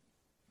 Whew.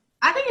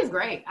 I think it's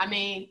great. I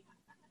mean,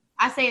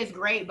 I say it's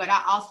great, but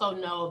I also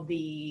know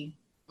the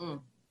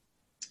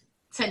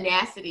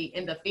tenacity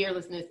and the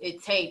fearlessness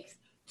it takes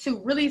to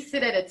really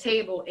sit at a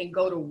table and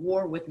go to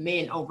war with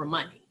men over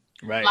money.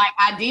 Right. Like,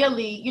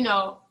 ideally,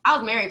 I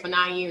was married for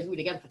 9 years. We were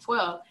together for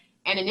 12.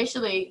 And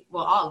initially,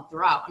 well, all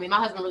throughout, I mean, my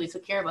husband really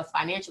took care of us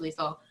financially.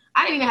 So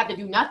I didn't even have to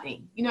do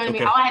nothing. You know what I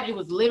mean? All I had to do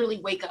was literally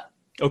wake up.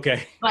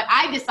 Okay. But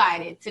I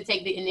decided to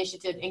take the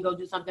initiative and go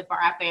do something for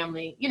our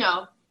family,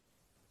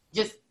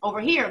 just over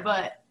here.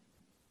 But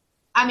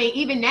I mean,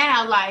 even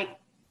now, like,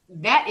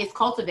 that is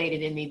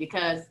cultivated in me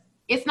because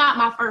it's not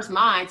my first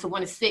mind to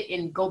want to sit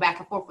and go back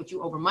and forth with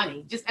you over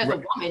money. Just as a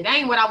woman, that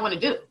ain't what I want to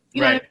do.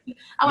 You know what I mean?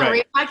 I want to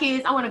raise my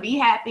kids. I want to be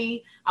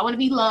happy. I want to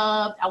be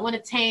loved. I want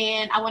to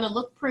tan. I want to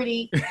look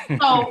pretty.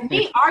 So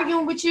me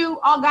arguing with you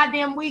all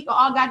goddamn week or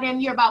all goddamn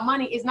year about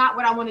money is not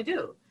what I want to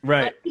do.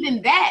 Right. But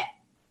even that,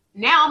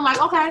 now I'm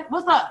like, okay,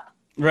 what's up?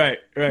 Right.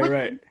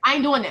 I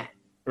ain't doing that.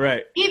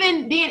 Right.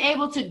 Even being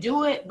able to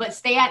do it, but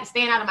staying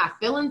out of my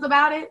feelings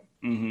about it.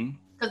 Mm-hmm.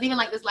 Because even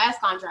like this last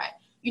contract,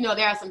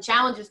 there are some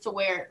challenges to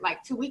where,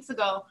 like 2 weeks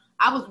ago,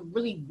 I was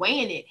really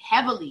weighing it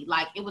heavily.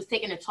 Like, it was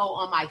taking a toll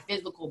on my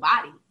physical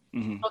body.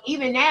 Mm-hmm. So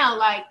even now,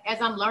 like,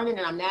 as I'm learning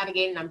and I'm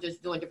navigating, I'm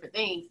just doing different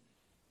things,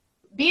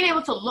 being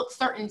able to look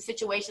certain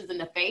situations in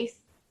the face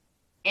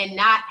and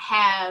not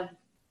have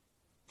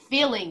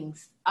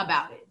feelings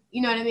about it.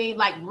 You know what I mean?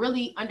 Like,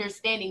 really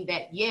understanding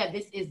that, yeah,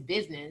 this is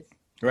business.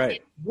 Right.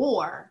 It's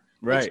war.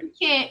 Right. But you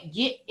can't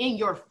get in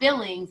your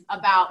feelings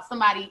about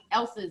somebody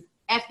else's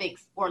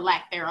ethics or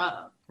lack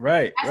thereof.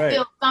 Right. That's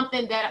still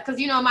something that, because,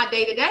 in my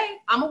day-to-day,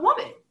 I'm a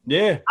woman.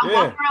 Yeah. I'm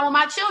walking around with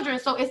my children.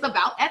 So it's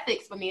about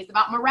ethics for me. It's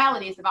about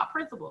morality. It's about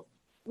principles.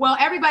 Well,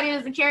 everybody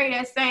doesn't carry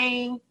that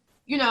same,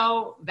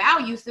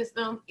 value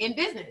system in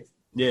business.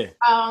 Yeah.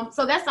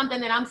 So that's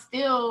something that I'm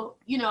still,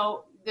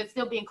 that's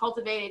still being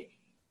cultivated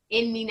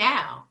in me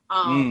now.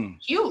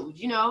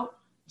 Huge,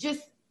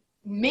 just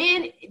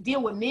men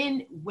deal with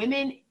men,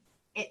 women,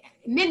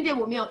 men deal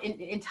with men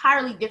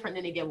entirely different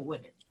than they deal with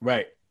women.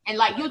 Right. And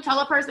like, you'll tell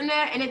a person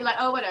that and they'd be like,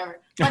 oh,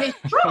 whatever. But it's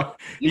true.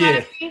 You know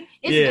what I mean?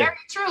 It's very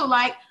true.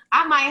 Like,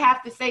 I might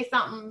have to say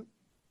something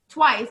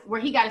twice where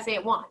he got to say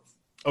it once.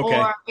 Okay.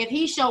 Or if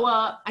he show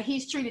up,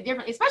 he's treated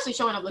different, especially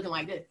showing up looking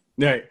like this.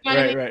 Right, you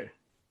know right.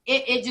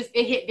 It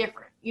hit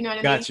different. You know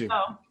what I mean?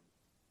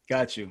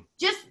 Got you.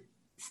 Just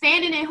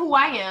standing in who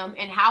I am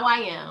and how I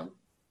am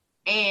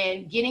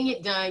and getting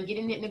it done,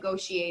 getting it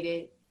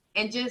negotiated,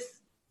 and just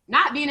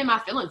not being in my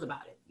feelings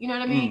about it. You know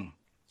what I mean?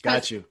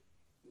 Got you.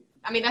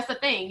 I mean, that's the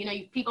thing.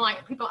 People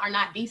are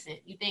not decent.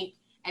 You think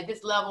at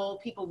this level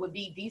people would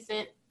be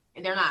decent,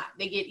 and they're not.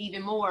 They get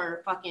even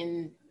more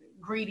fucking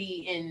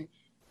greedy and,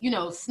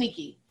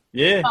 sneaky.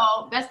 Yeah.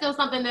 So that's still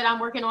something that I'm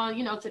working on,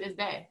 to this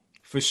day.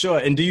 For sure.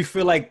 And do you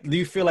feel like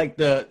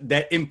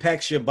that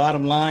impacts your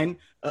bottom line?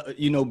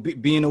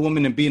 Being a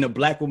woman and being a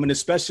Black woman,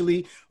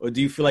 especially, or do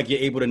you feel like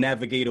you're able to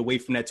navigate away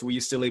from that to where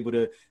you're still able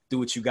to do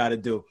what you got to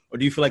do? Or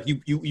do you feel like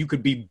you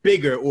could be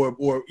bigger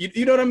or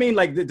you know what I mean?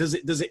 Like, does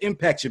it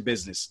impact your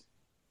business?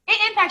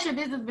 It impacts your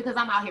business because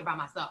I'm out here by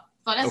myself.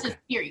 So that's just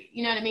period.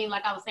 You know what I mean?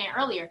 Like I was saying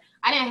earlier,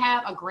 I didn't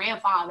have a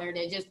grandfather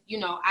that just,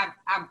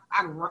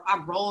 I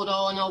rolled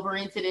on over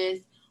into this,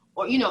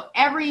 or,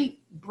 every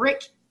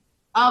brick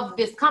of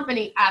this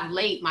company I've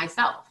laid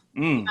myself.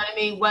 You know what I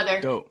mean?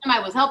 Whether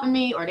somebody was helping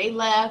me or they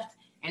left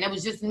and it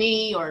was just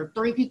me or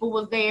 3 people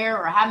was there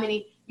or how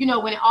many,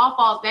 when it all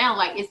falls down,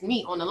 like, it's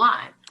me on the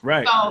line.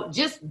 Right. So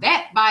just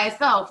that by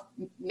itself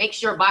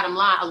makes your bottom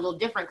line a little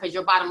different because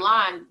your bottom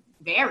line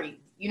varies.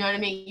 You know what I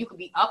mean? You could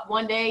be up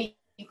one day,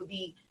 you could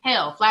be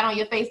flat on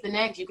your face the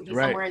next, you could be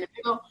somewhere in the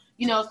middle,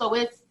 so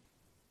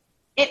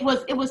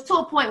it was to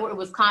a point where it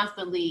was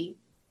constantly,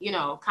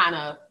 kind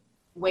of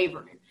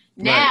wavering.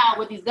 Now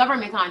with these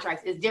government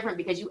contracts, it's different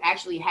because you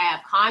actually have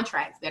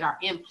contracts that are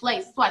in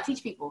place. So I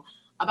teach people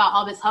about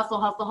all this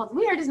hustle.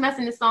 We are just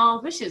messing this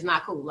song. This shit's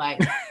not cool. Like,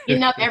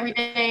 getting up every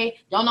day,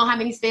 don't know how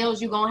many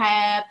sales you're going to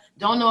have,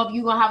 don't know if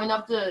you're going to have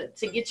enough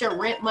to get your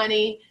rent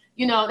money.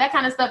 That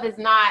kind of stuff is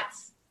not...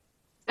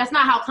 That's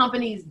not how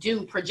companies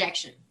do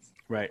projections.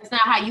 Right. That's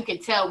not how you can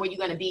tell where you're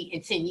going to be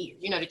in 10 years.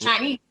 The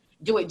Chinese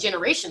do it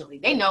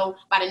generationally. They know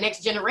by the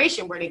next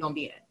generation where they're going to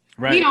be at.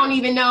 Right. We don't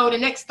even know the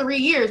next 3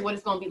 years what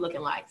it's going to be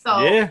looking like.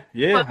 So yeah,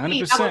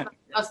 100%. That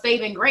was a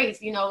saving grace.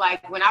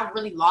 Like when I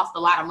really lost a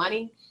lot of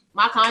money,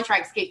 my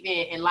contracts kicked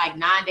in, and like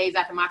 9 days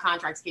after my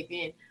contracts kicked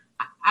in,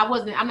 I'm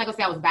not going to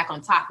say I was back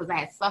on top because I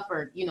had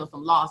suffered,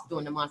 some loss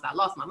during the months I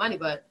lost my money,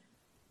 but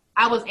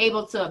I was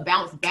able to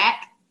bounce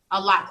back a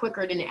lot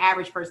quicker than the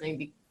average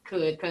person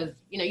could, because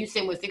you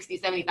sitting with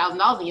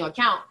 $60,000-$70,000 in your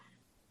account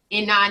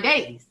in 9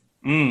 days.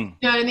 You know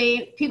what I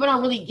mean? People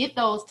don't really get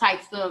those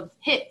types of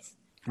hits.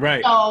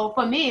 Right. So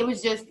for me, it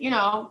was just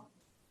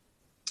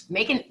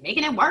making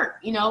it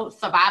work.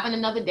 Surviving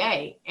another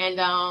day, and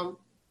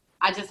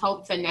I just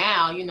hope to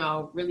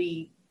now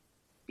really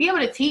be able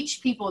to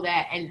teach people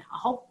that, and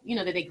hope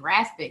that they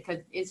grasp it,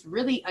 because it's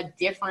really a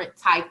different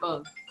type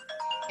of.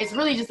 It's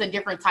really just a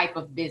different type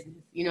of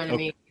business. You know what I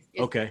mean?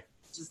 Okay.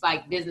 It's just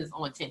like business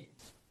on tennis.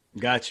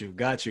 Got you.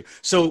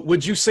 So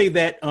would you say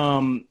that,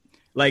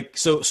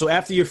 so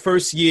after your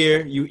first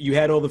year, you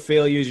had all the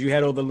failures, you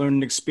had all the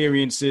learning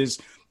experiences.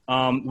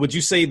 Would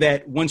you say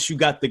that once you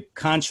got the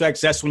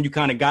contracts, that's when you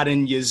kind of got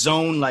in your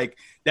zone? Like,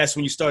 that's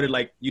when you started,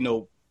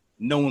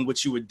 knowing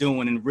what you were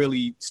doing and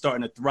really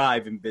starting to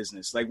thrive in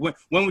business? Like,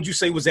 when would you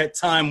say was that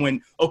time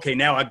when, okay,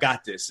 now I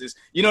got this?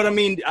 You know what I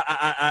mean?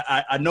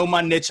 I know my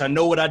niche. I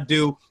know what I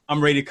do.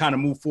 I'm ready to kind of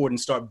move forward and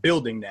start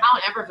building that. I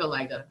don't ever feel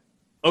like that.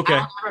 Okay. I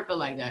don't ever feel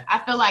like that. I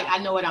feel like I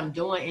know what I'm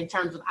doing in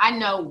terms of, I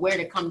know where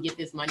to come get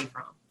this money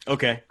from.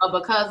 Okay. But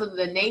because of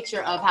the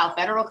nature of how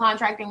federal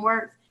contracting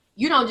works,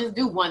 you don't just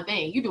do one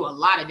thing. You do a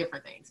lot of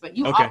different things. But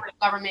you offer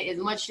the government as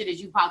much shit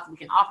as you possibly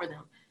can offer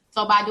them.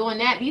 So by doing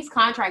that, these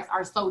contracts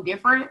are so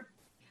different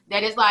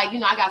that it's like,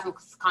 I got some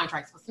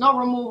contracts for snow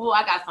removal.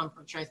 I got some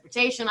for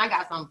transportation. I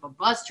got some for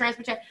bus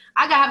transportation.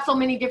 I have so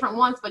many different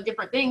ones for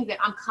different things that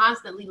I'm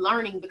constantly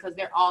learning because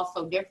they're all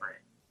so different.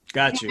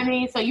 Got you. Know what I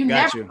mean? So you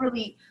never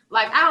really,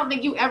 I don't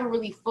think you ever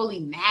really fully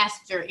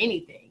master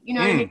anything. You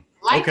know what I mean?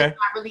 Life is not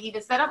really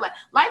even set up like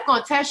life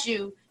gonna test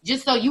you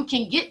just so you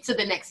can get to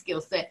the next skill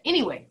set.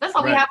 Anyway, that's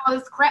why we have all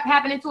this crap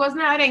happening to us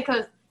now. It ain't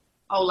because,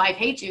 life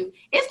hates you.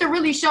 It's to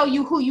really show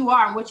you who you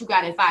are and what you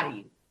got inside of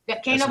you.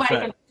 That can't nobody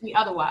can teach me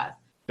otherwise.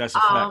 That's a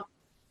fact.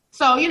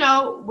 So,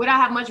 would I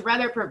have much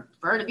rather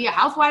prefer to be a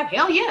housewife?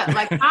 Hell yeah.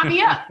 Like, sign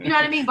me up. You know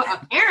what I mean? But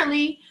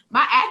apparently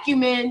my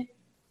acumen,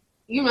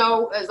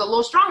 is a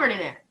little stronger than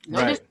that.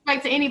 No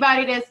disrespect to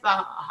anybody that's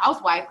a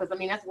housewife, because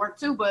that's work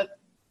too. But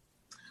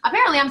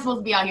apparently I'm supposed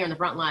to be out here in the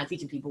front line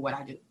teaching people what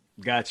I do.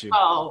 Got you.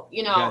 So,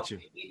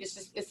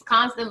 it's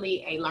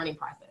constantly a learning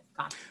process.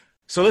 Constantly.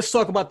 So let's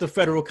talk about the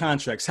federal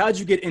contracts. How'd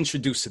you get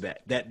introduced to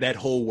that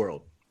whole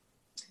world?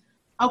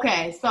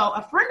 Okay, so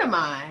a friend of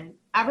mine,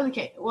 I really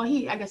can't,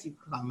 I guess you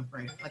could call him a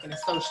friend, like an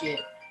associate.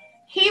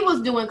 He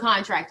was doing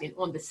contracting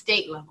on the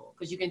state level,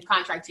 because you can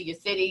contract to your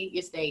city,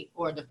 your state,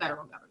 or the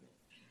federal government.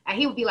 And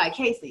he would be like,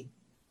 Casey,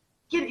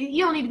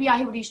 you don't need to be out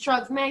here with these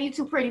trucks, man. You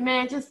too pretty,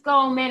 man. Just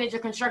go manage a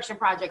construction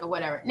project or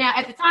whatever. Now,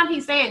 at the time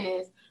he's saying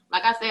this,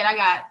 like I said, I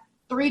got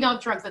 3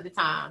 dump trucks at the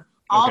time.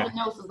 All the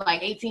notes was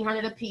like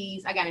 $1,800 a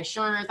piece. I got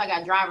insurance. I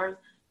got drivers.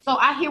 So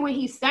I hear what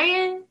he's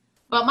saying,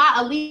 but my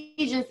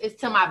allegiance is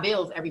to my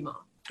bills every month.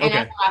 And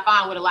that's what I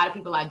find with a lot of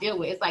people I deal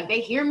with. It's like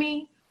they hear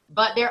me,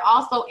 but they're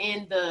also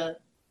in the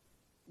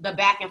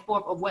back and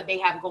forth of what they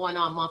have going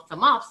on month to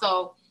month.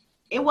 So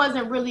it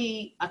wasn't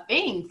really a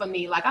thing for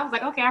me. Like, I was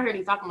like, okay, I heard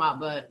he's talking about,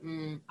 but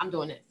I'm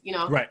doing this,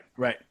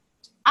 Right.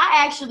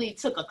 I actually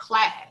took a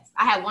class.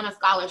 I had won a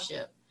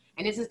scholarship,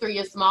 and this is through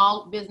your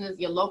small business,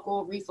 your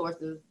local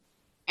resources.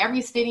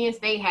 Every city and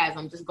state has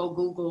them. Just go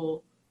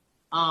Google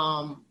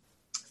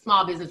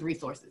small business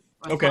resources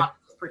or small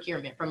business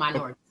procurement for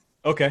minorities.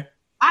 Okay.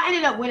 I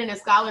ended up winning a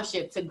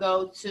scholarship to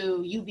go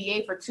to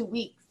UVA for 2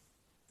 weeks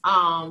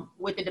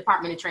with the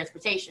Department of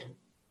Transportation.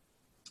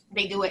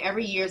 They do it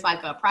every year. It's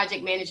like a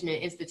project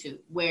management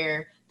institute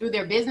where through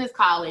their business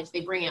college,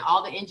 they bring in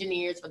all the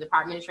engineers for the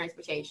Department of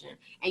Transportation.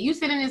 And you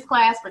sit in this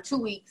class for 2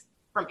 weeks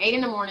from 8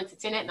 in the morning to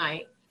 10 at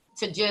night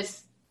to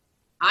just,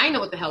 I didn't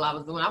know what the hell I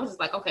was doing. I was just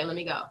like, okay, let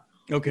me go.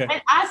 Okay.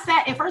 And I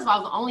sat, and first of all, I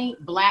was the only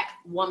Black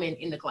woman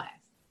in the class.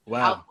 Wow.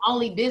 I was the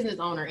only business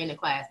owner in the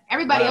class.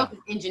 Everybody else is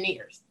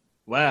engineers.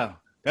 Wow.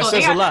 That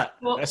says a lot.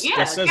 That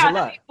says a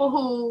lot.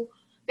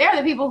 They're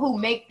the people who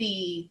make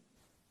the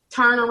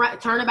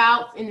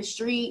turnabouts in the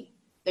street,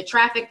 the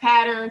traffic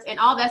patterns, and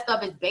all that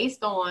stuff is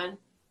based on,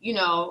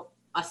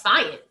 a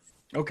science.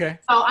 Okay.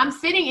 So I'm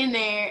sitting in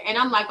there and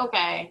I'm like,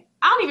 okay,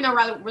 I don't even know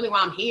really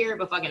why I'm here,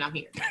 but fucking I'm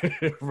here.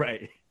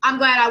 Right. I'm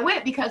glad I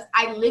went because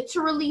I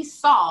literally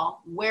saw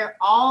where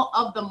all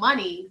of the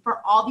money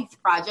for all these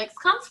projects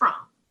comes from.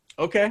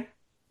 Okay.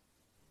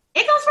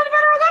 It comes from the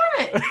federal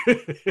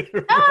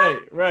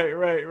government.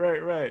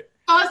 Right.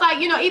 So it's like,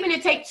 even to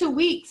take 2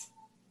 weeks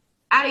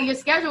out of your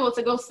schedule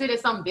to go sit at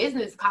some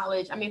business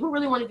college. I mean, who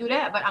really want to do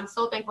that? But I'm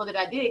so thankful that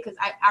I did because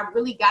I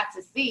really got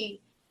to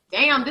see,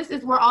 damn, this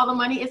is where all the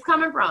money is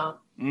coming from.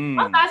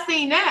 Once I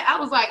seen that, I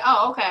was like,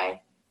 oh,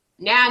 okay.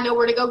 Now I know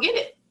where to go get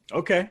it.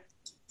 Okay.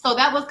 So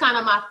that was kind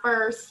of my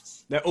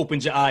first. That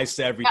opened your eyes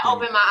to everything. That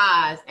opened my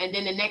eyes. And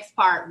then the next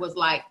part was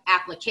like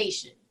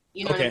application.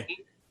 You know what I mean?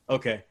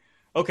 Okay.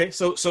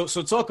 So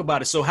talk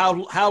about it. So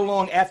how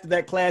long after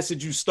that class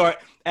did you start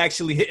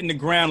actually hitting the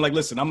ground? Like,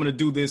 listen, I'm going to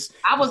do this.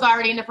 I was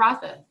already in the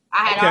process.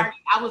 I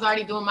was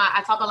already doing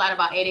I talk a lot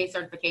about 8A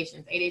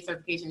certifications. 8A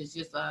certification is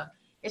just a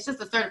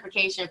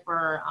certification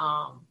for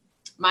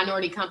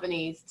minority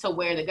companies to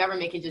where the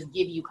government can just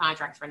give you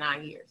contracts for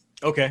 9 years.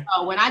 Okay.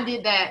 So when I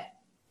did that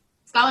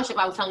scholarship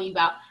I was telling you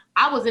about,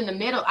 I was in the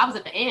middle. I was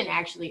at the end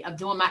actually of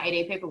doing my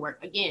 8A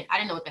paperwork. Again, I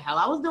didn't know what the hell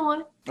I was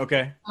doing.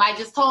 Okay. Somebody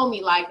just told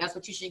me like that's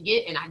what you should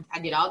get, and I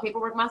did all the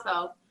paperwork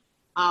myself.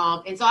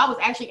 And so I was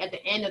actually at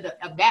the end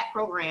of that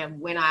program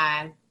when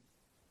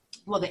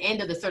the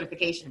end of the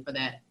certification for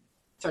that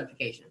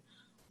certification.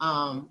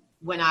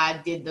 When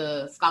I did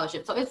the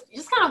scholarship. So it's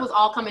just kind of was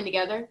all coming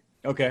together.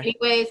 Okay.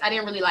 Anyways, I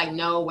didn't really like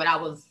know what I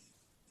was,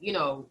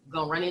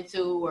 gonna run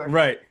into or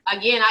right.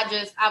 Again,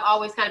 I've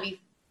always kind of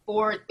be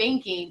forward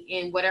thinking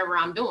in whatever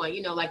I'm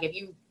doing. Like if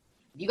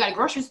you got a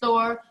grocery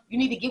store, you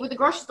need to get with the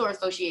grocery store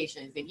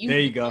associations. If you there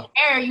you go.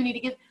 You need to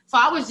get. So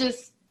I was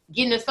just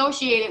getting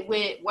associated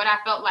with what I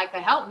felt like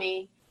could help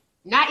me,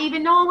 not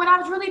even knowing what I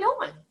was really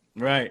doing.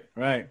 Right.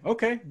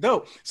 Okay,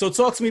 dope. So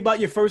talk to me about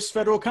your first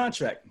federal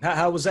contract.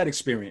 How was that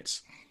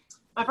experience?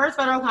 My first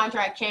federal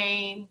contract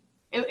came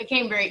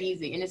very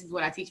easy. And this is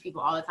what I teach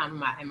people all the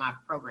time in my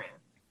program.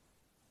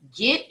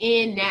 Get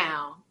in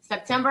now.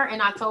 September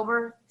and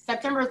October.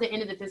 September is the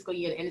end of the fiscal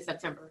year, the end of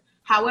September.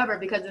 However,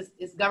 because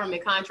it's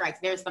government contracts,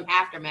 there's some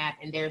aftermath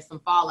and there's some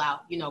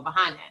fallout,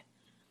 behind that.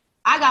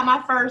 I got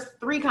my first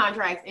 3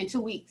 contracts in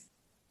 2 weeks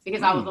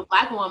because I was a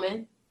Black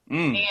woman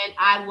and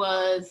I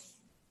was,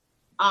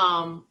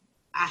 I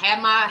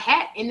had my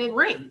hat in the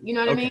ring. You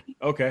know what I mean?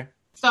 Okay.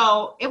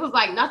 So it was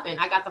like nothing.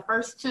 I got the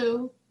first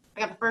 2. I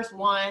got the first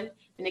one.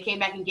 Then they came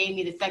back and gave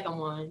me the second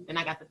one. Then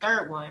I got the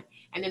third one.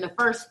 And then the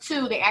first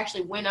 2, they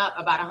actually went up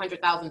about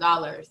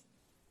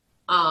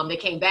 $100,000. They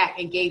came back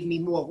and gave me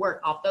more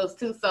work off those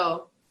 2.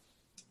 So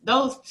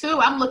those 2,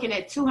 I'm looking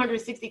at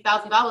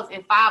 $260,000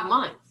 in 5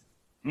 months.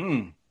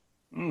 I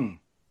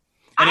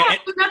have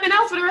to do nothing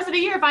else for the rest of the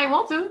year if I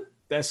want to.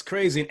 That's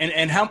crazy.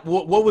 And how?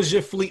 What was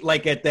your fleet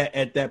like at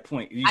that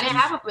point? I didn't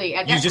have a fleet.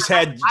 You just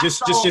had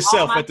just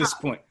yourself at this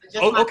point.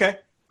 Okay.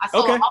 I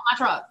sold all my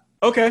trucks.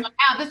 Okay. So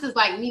now this is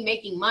like me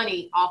making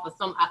money off of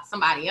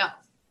somebody else.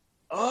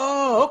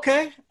 Oh,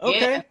 okay.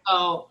 Yeah,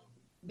 so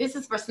this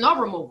is for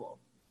snow removal.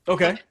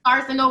 Okay. So it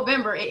starts in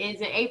November. It ends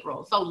in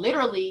April. So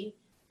literally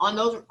on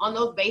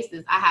those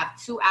bases, I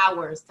have 2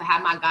 hours to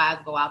have my guys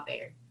go out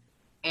there.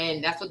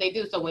 And that's what they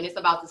do. So when it's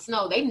about to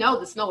snow, they know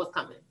the snow is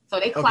coming. So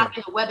they clock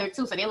in the weather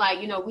too. So they're like,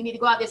 we need to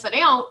go out there. So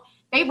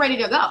they ready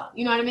to go.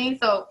 You know what I mean?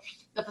 So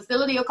the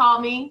facility will call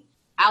me.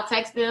 I'll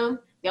text them.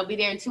 They'll be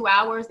there in 2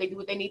 hours. They do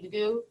what they need to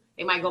do.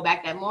 They might go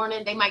back that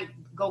morning. They might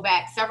go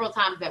back several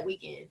times that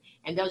weekend.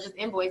 And they'll just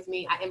invoice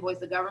me. I invoice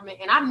the government.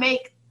 And I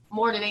make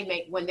more than they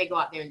make when they go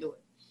out there and do it.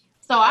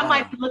 So I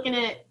might be looking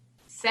at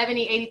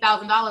 $70,000,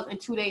 $80,000 in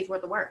 2 days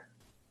worth of work.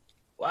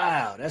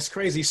 Wow, that's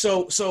crazy.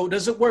 So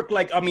does it work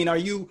like,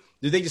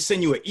 do they just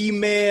send you an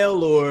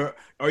email or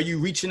are you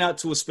reaching out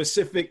to a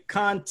specific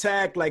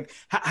contact? Like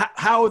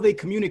how are they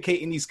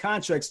communicating these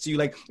contracts to you?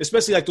 Like,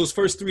 especially like those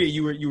first 3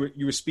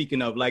 you were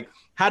speaking of, like,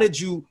 how did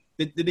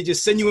they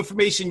just send you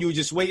information you were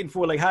just waiting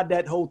for? Like, how'd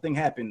that whole thing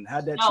happen?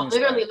 No,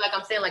 literally, like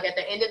I'm saying, like at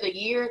the end of the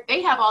year,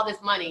 they have all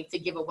this money to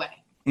give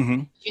away.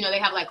 Mm-hmm. They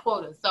have like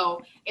quotas.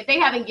 So if they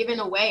haven't given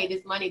away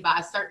this money by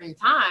a certain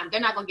time, they're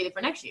not going to get it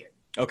for next year.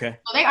 Okay.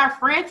 So they are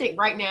frantic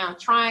right now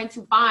trying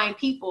to find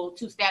people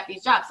to staff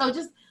these jobs. So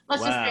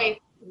let's just say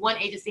one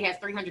agency has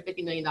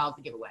 $350 million to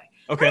give away.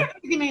 Okay.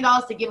 $350 million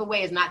to give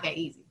away is not that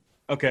easy.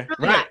 Okay.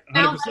 Really right.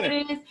 Sounds like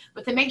it is,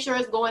 but to make sure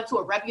it's going to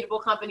a reputable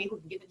company who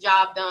can get the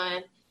job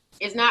done,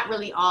 it's not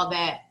really all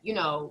that,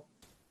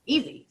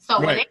 easy. So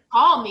when they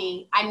call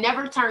me, I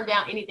never turn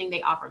down anything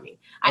they offer me.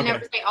 I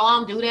never say, oh, I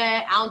don't do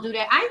that.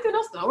 I ain't do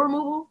no snow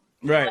removal.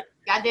 Right. But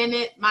God damn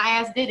it, my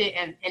ass did it.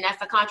 And that's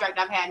the contract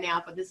I've had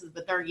now for this is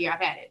the 3rd year I've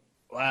had it.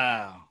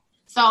 Wow.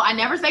 So I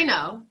never say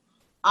no.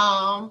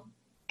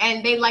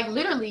 And they like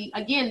literally,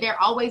 again, they're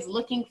always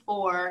looking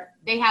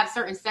they have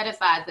certain set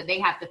asides that they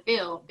have to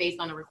fill based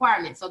on the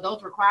requirements. So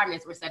those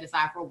requirements were set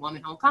aside for a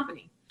woman-owned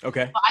company.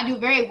 Okay. So I do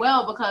very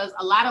well because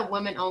a lot of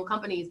women-owned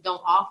companies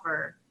don't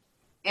offer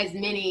as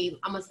many,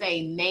 I'm going to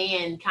say,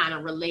 man kind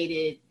of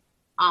related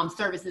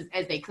services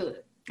as they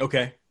could.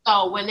 Okay.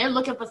 So when they're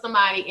looking for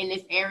somebody in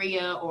this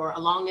area or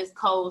along this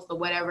coast or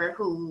whatever,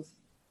 who's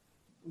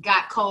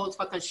got codes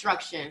for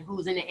construction,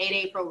 who's in the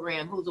 8A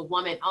program, who's a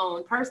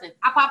woman-owned person,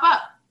 I pop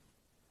up.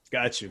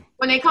 Got you.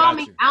 When they call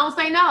me, I don't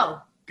say no.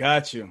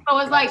 Got you. So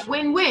it's like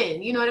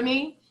win-win. You know what I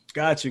mean?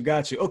 Got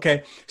you.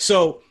 Okay.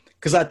 So,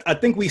 because I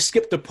think we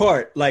skipped a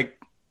part, like,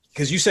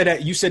 because you said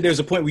there's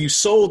a point where you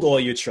sold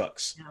all your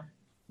trucks. Yeah.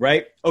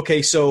 Right.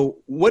 Okay. So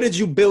what did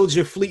you build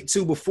your fleet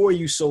to before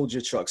you sold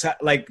your trucks?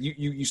 Like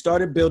you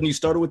started building, you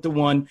started with the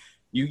one,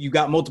 you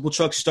got multiple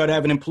trucks, you started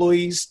having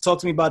employees. Talk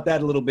to me about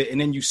that a little bit. And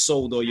then you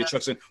sold all your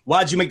trucks. And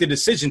why'd you make the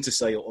decision to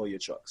sell all your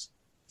trucks?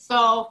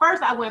 So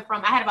first I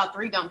had about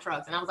 3 dump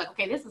trucks and I was like,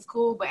 okay, this is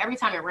cool. But every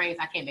time it rains,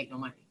 I can't make no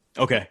money.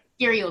 Okay.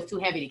 Stereo is too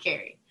heavy to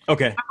carry.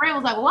 Okay. My friend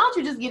was like, well, why don't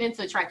you just get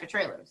into tractor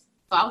trailers?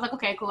 So I was like,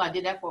 okay, cool. I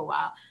did that for a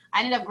while.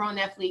 I ended up growing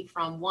that fleet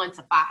from 1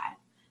 to 5.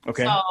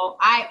 Okay. So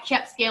I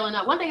kept scaling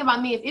up. One thing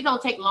about me is it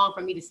don't take long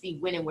for me to see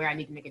when and where I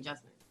need to make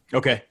adjustments.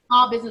 Okay.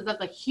 Small business,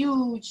 that's a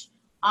huge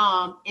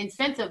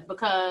incentive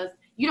because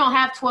you don't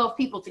have 12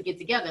 people to get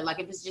together. Like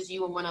if it's just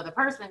you and one other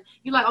person,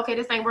 you're like, okay,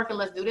 this ain't working.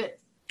 Let's do this.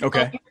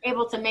 Okay. So you're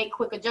able to make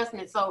quick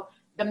adjustments. So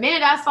the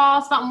minute I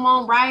saw something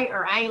wrong right,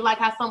 or I ain't like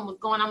how something was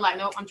going, I'm like,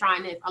 nope, I'm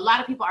trying this. A lot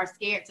of people are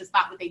scared to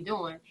stop what they're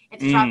doing and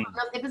to try something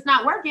else. If it's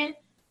not working,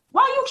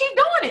 why do you keep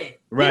doing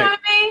it? Right. You know what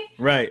I mean?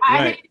 Right.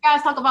 I hear you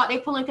guys talk about they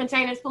pulling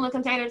containers.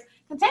 Containers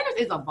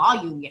is a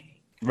volume game.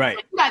 Right.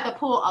 So you got to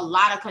pull a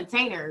lot of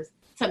containers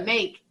to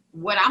make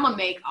what I'm gonna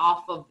make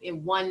off of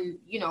in one,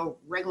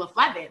 regular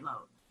flatbed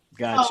load.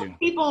 Got so you.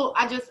 People,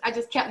 I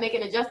just kept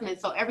making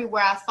adjustments. So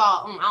everywhere I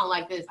saw, I don't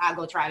like this, I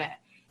go try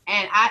that.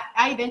 And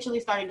I eventually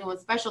started doing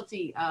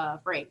specialty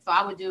freight. So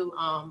I would do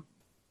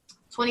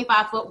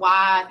 25-foot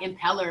wide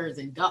impellers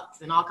and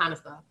ducts and all kind of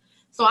stuff.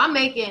 So I'm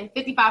making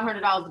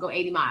 $5,500 to go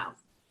 80 miles.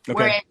 Okay.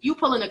 Whereas you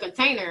pull in a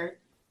container,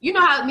 you know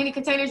how many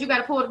containers you got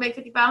to pull to make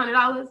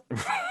 $5,500?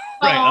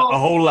 Right, a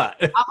whole lot.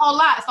 A whole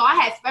lot. So I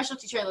had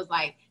specialty trailers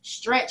like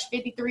stretch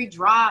 53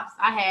 drops.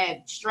 I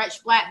had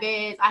stretch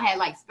flatbeds. I had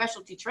like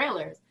specialty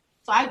trailers.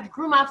 So I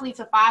grew my fleet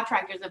to 5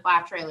 tractors and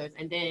 5 trailers.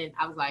 And then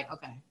I was like,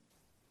 okay,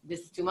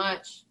 this is too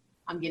much.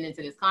 I'm getting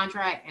into this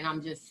contract and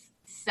I'm just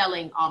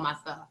selling all my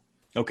stuff.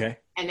 Okay.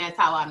 And that's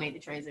how I made the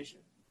transition.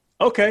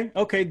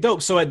 Okay,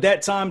 dope. So at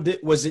that time,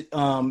 was it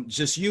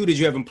just you? Did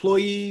you have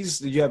employees?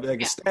 Did you have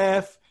a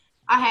staff?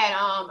 I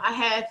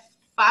had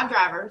 5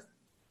 drivers,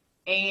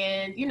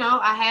 and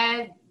I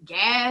had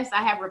gas,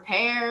 I had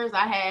repairs,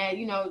 I had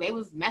they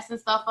was messing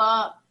stuff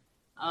up,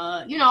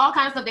 all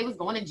kind of stuff. They was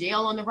going to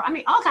jail on the road. I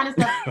mean, all kind of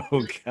stuff.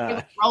 Oh God. They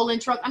was rolling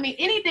truck. I mean,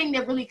 anything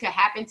that really could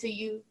happen to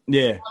you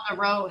on the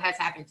road has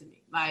happened to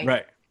me. Like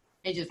right.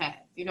 It just has.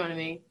 You know what I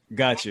mean?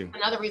 Got you.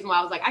 Another reason why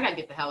I was like, I gotta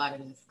get the hell out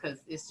of this because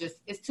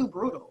it's too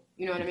brutal.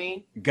 You know what I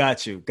mean?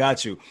 Got you.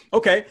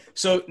 Okay,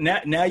 so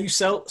now you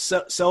sell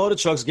all the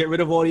trucks, get rid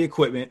of all the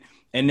equipment,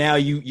 and now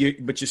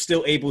but you're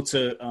still able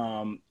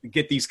to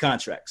get these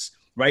contracts,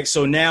 right?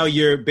 So now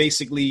you're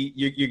basically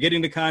you're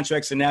getting the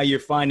contracts, and now you're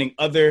finding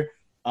other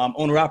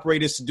owner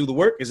operators to do the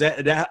work. Is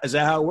that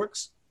how it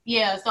works?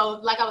 Yeah. So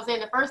like I was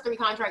saying, the first 3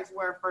 contracts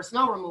were for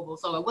snow removal,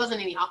 so it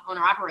wasn't any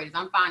owner operators.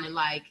 I'm finding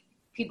like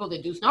people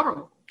that do snow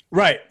removal.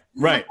 Right.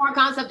 It's a foreign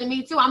concept to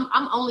me too.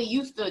 I'm only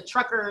used to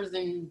truckers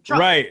and trucks.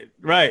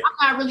 Right.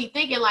 I'm not really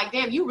thinking like,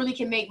 damn, you really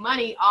can make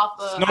money off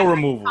of snow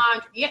removal.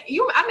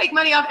 I make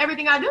money off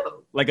everything I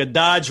do. Like a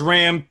Dodge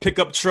Ram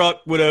pickup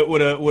truck with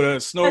a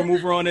snow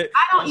remover on it.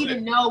 I don't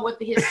even know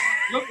what his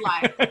look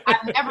like.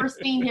 I've never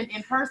seen him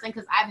in person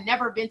because I've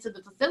never been to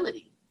the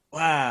facility.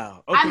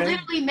 Wow. Okay. I'm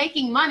literally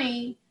making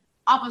money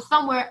off of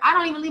somewhere. I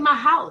don't even leave my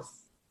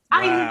house.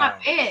 I don't even leave my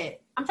bed.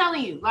 I'm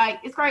telling you, like,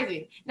 it's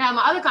crazy. Now,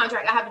 my other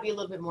contract, I have to be a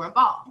little bit more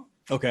involved.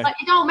 Okay. But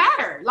it don't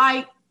matter.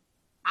 Like,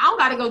 I don't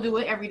got to go do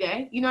it every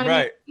day. You know what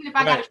I mean? Even if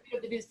I got to shoot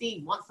up the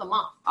DC once a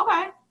month.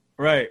 Okay.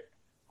 Right.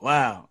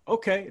 Wow.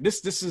 Okay.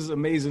 This is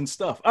amazing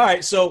stuff. All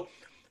right. So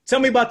tell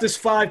me about this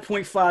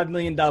 $5.5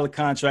 million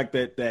contract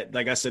that,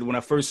 like I said, when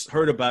I first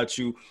heard about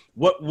you,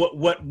 what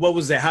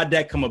was that? How'd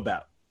that come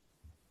about?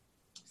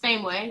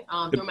 Same way.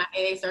 Through my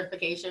AA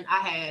certification,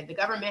 the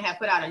government had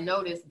put out a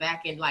notice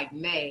back in like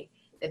May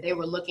that they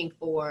were looking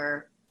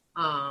for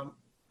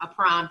a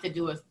prime to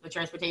do a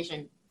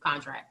transportation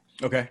contract.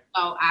 Okay.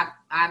 So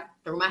I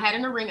threw my hat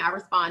in the ring. I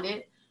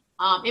responded.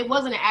 It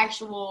wasn't an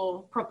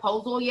actual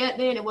proposal yet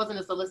then. It wasn't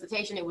a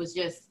solicitation. It was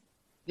just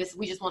this.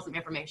 We just want some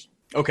information.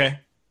 Okay.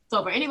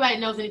 So for anybody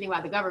that knows anything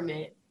about the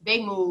government,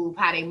 they move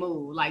how they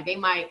move. Like they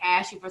might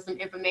ask you for some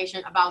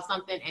information about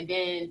something and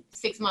then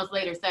 6 months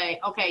later say,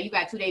 okay, you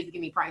got 2 days to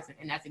give me pricing.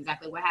 And that's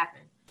exactly what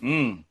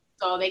happened.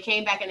 So they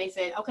came back and they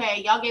said,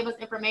 okay, y'all gave us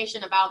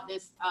information about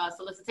this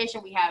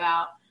solicitation we have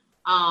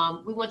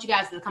out. We want you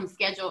guys to come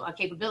schedule a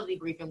capability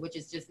briefing, which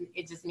is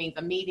just means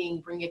a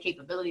meeting, bring your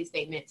capability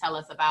statement, tell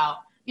us how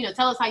you're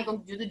going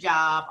to do the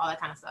job, all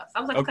that kind of stuff. So I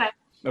was like,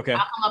 okay.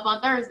 I'll come up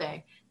on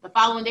Thursday. The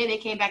following day they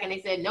came back and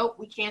they said, nope,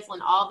 we canceling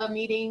all the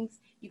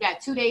meetings. You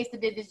got 2 days to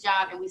do this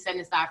job and we set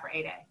it aside for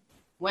 8A.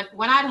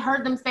 When I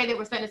heard them say they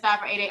were setting aside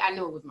for 8A, I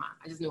knew it was mine.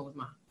 I just knew it was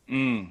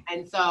mine.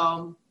 And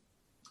so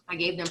I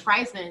gave them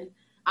pricing.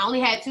 I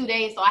only had 2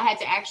 days, so I had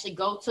to actually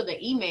go to the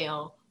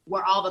email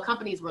where all the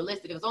companies were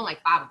listed. It was only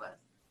like 5 of us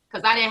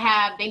because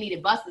they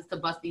needed buses to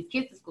bus these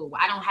kids to school.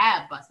 Well, I don't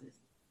have buses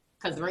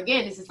because,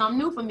 again, this is something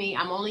new for me.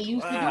 I'm only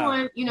used to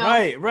doing,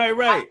 Right.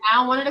 I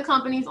found one of the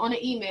companies on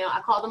the email.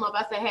 I called them up.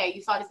 I said, hey,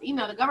 you saw this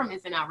email the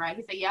government sent out, right?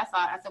 He said, yeah, I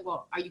saw it. I said,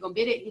 well, are you going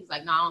to bid it? He was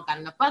like, no, I don't got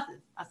enough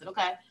buses. I said,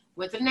 okay.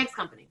 Went to the next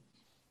company.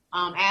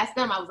 Asked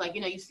them. I was like,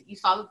 you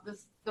saw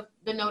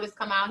the notice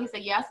come out. He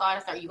said, yeah, I saw it. I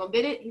said, are you going to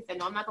bid it? He said,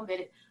 no, I'm not going to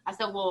bid it. I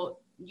said, well,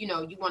 you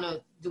want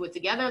to do it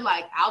together?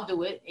 Like, I'll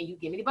do it, and you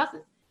give me the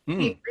buses.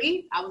 He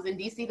agreed. I was in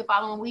D.C. the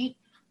following week.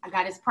 I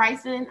got his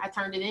pricing. I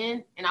turned it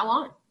in, and I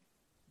won.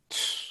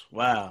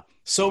 Wow.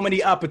 So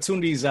many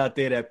opportunities out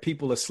there that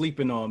people are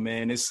sleeping on,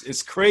 man.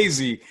 It's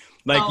crazy.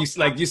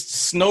 Like you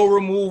snow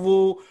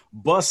removal,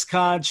 bus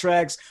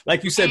contracts.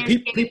 Like you said,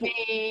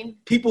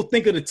 people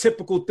think of the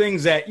typical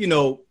things that,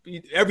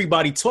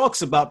 everybody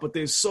talks about, but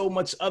there's so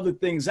much other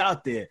things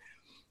out there.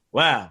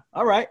 Wow.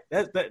 All right.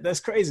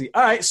 That's crazy.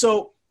 All right.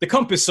 So the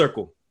Compass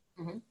Circle.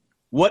 Mm-hmm.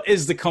 What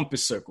is the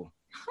Compass Circle?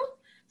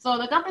 So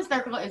the Compass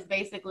Circle is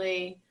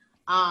basically,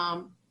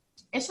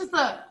 it's just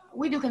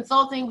we do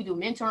consulting, we do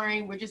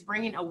mentoring. We're just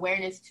bringing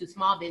awareness to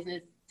small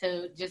business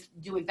to just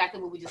do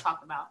exactly what we just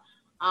talked about.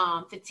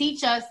 To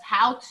teach us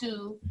how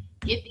to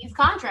get these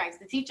contracts,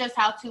 to teach us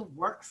how to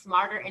work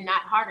smarter and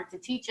not harder, to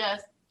teach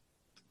us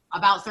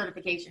about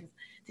certifications,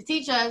 to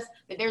teach us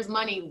that there's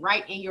money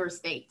right in your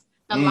state.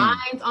 The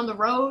lines on the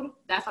road,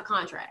 that's a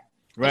contract.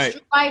 The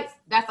street lights,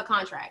 that's a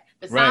contract.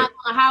 The signs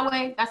on the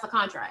highway, that's a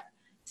contract.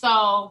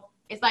 So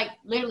it's like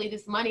literally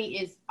this money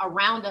is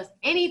around us.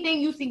 Anything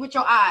you see with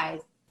your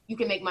eyes, you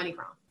can make money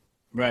from.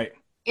 Right.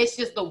 It's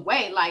just the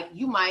way, like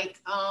you might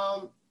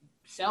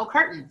sell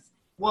curtains.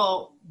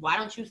 Well, why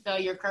don't you sell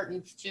your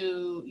curtains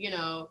to,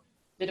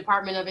 the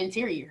Department of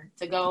Interior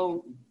to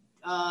go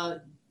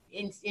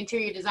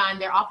interior design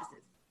their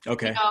offices?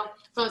 Okay.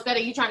 So instead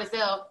of you trying to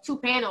sell 2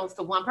 panels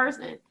to one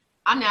person,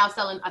 I'm now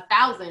selling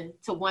 1,000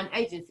 to one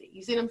agency.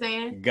 You see what I'm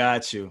saying?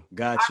 Got you.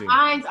 Our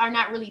minds are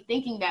not really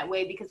thinking that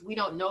way because we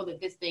don't know that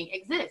this thing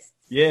exists.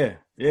 Yeah.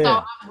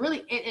 So I'm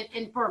really,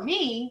 and for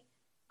me,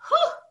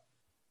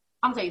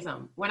 I'm gonna tell you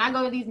something. When I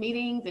go to these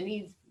meetings and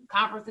these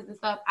conferences and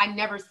stuff, I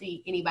never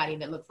see anybody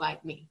that looks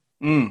like me.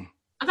 I'm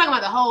talking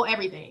about the whole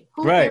everything.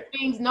 Hoop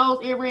earrings, nose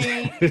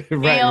earrings,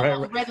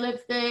 nails, red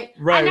lipstick.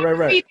 I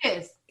never see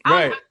this.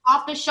 I'm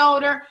off the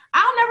shoulder.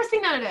 I'll never see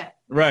none of that.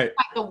 Right.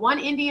 Like the one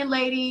Indian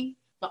lady,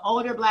 the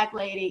older Black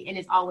lady, and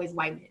it's always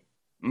white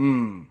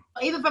men.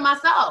 Even for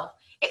myself,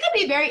 it could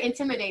be very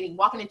intimidating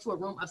walking into a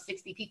room of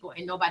 60 people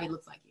and nobody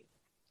looks like you.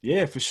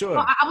 Yeah, for sure. So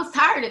I was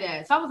tired of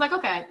that. So I was like,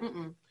 okay.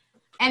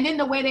 And then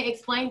the way they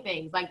explain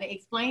things, like they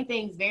explain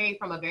things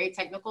from a very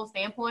technical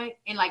standpoint.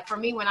 And like for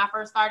me, when I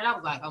first started, I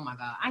was like, oh my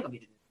God, I ain't gonna be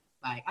doing this.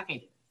 Like, I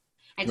can't do this.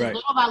 And just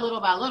little by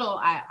little,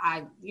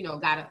 I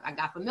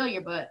got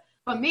familiar. But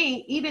for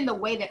me, even the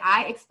way that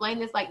I explain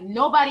this, like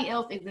nobody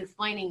else is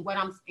explaining what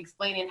I'm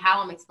explaining, how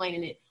I'm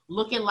explaining it,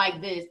 looking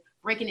like this,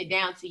 breaking it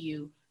down to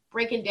you,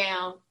 breaking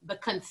down the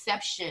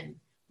conception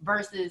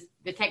versus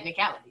the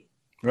technicality.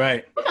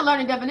 Right. We can learn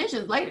the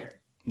definitions later.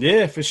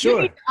 Yeah, for sure.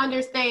 You need to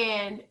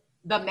understand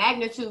the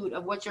magnitude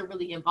of what you're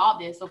really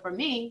involved in. So for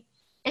me,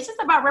 it's just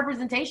about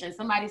representation.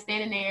 Somebody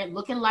standing there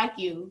looking like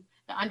you,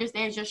 that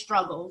understands your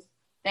struggles,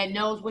 that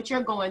knows what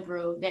you're going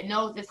through, that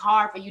knows it's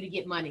hard for you to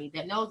get money,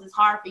 that knows it's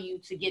hard for you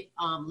to get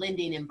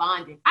lending and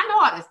bonding. I know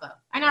all that stuff.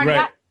 I know already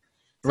got it.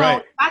 So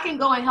if I can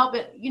go and help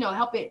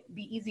it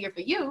be easier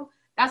for you,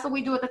 that's what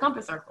we do at the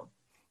Compass Circle.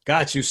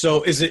 Got you.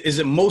 So is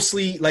it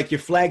mostly like your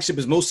flagship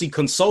is mostly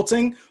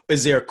consulting?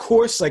 Is there a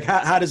course? Like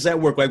how does that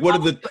work? Like what are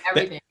the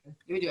everything?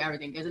 We do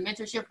everything. There's a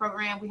mentorship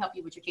program. We help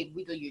you with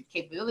we do your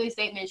capability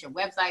statements, your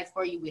websites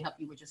for you. We help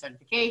you with your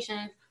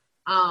certifications,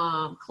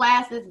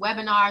 classes,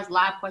 webinars,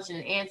 live question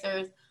and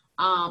answers.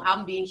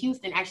 I'm being in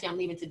Houston. Actually, I'm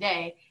leaving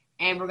today,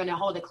 and we're going to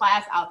hold a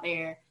class out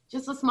there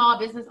just for small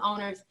business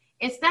owners.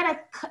 Instead of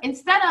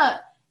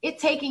it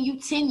taking you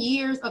 10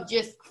 years of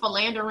just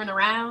philandering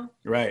around,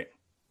 right?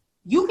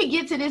 You could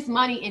get to this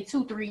money in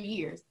 2-3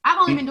 years. I've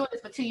only been doing this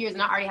for 2 years,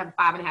 and I already have a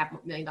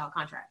 $5.5 million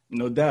contract.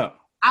 No doubt.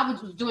 I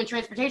was doing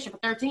transportation for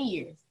 13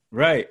 years.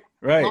 Right.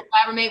 Most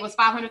I ever made was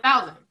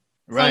 $500,000.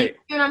 Right.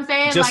 So you know what I'm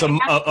saying? Just like,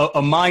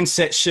 a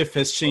mindset shift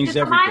has changed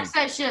everything. A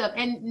mindset shift.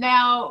 And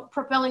now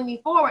propelling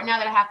me forward, now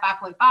that I have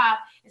 5.5,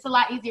 it's a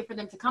lot easier for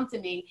them to come to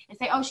me and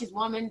say, oh, she's a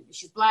woman,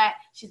 she's Black,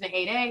 she's an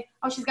 8A.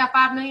 Oh, she's got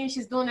 5 million,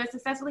 she's doing that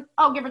successfully.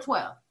 Oh, give her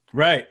 12.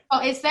 Right.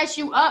 So it sets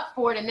you up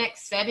for the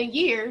next 7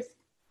 years.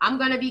 I'm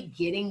going to be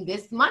getting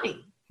this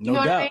money. You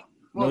know doubt. What I mean?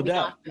 No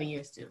doubt. 7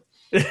 years too.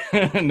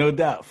 No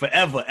doubt.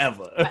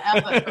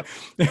 Forever.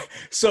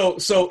 So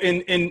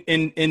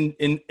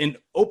in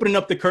opening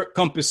up the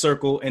Compass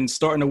Circle and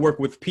starting to work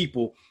with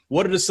people,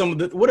 what are some of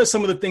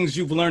the things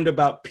you've learned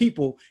about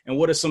people, and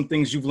what are some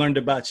things you've learned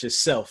about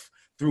yourself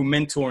through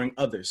mentoring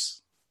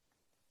others?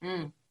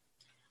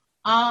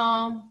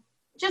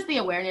 Just the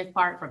awareness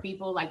part for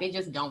people. Like they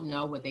just don't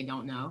know what they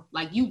don't know.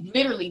 Like you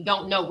literally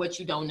don't know what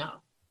you don't know.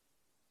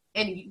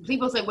 And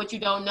people say what you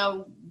don't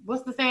know.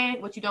 What's the saying?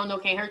 What you don't know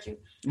can't hurt you.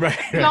 Right.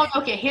 You don't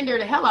know can hinder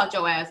the hell out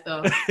your ass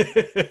though.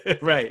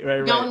 Right.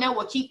 You don't know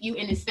will keep you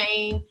in the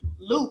same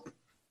loop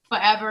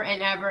forever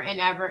and ever and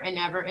ever and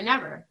ever and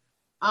ever.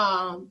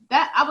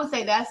 That I would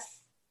say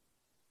that's.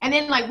 And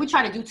then like we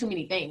try to do too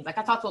many things. Like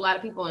I talk to a lot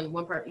of people and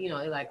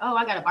they're like, oh,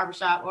 I got a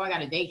barbershop or I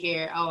got a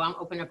daycare. Oh, I'm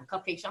opening up a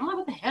cupcake shop. I'm like,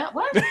 what the hell?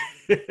 What?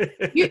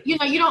 you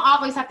don't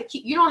always have to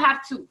you don't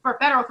have to for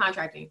federal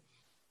contracting.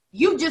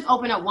 You just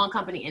open up one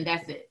company and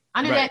that's it.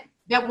 Under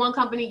that one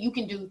company, you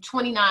can do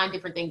 29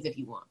 different things if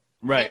you want.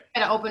 Right.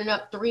 Instead of opening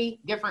up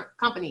 3 different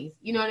companies.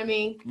 You know what I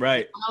mean?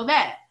 Right. I know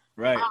that.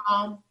 Right.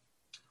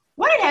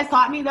 What it has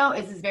taught me though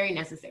is it's very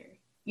necessary.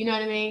 You know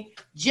what I mean?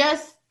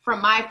 Just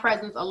from my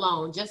presence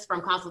alone, just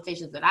from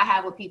consultations that I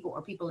have with people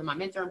or people in my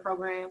mentoring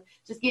program,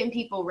 just getting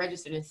people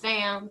registered in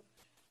SAM.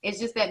 It's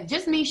just that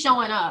just me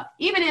showing up,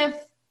 even if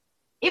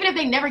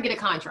they never get a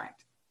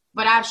contract,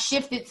 but I've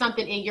shifted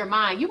something in your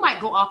mind. You might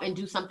go off and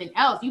do something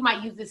else. You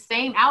might use the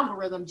same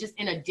algorithm, just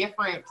in a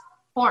different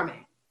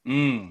format.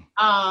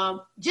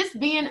 Just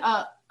being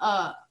a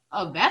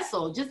a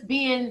vessel, just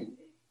being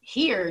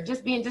here,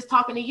 just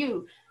talking to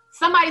you.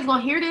 Somebody's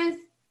going to hear this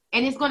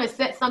and it's going to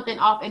set something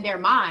off in their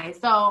mind.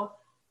 So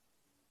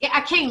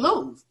I can't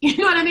lose. You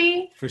know what I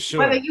mean? For sure.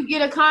 Whether you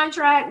get a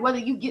contract, whether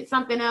you get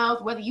something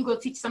else, whether you go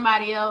teach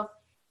somebody else,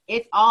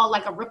 it's all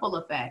like a ripple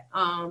effect.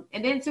 And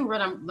then too,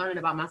 what I'm learning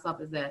about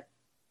myself is that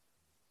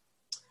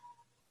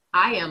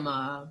I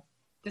am,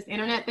 this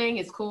internet thing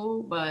is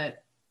cool,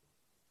 but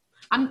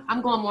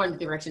I'm going more in the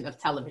direction of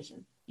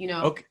television, you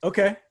know?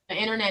 Okay. The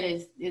internet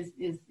is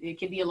it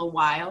can be a little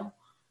wild.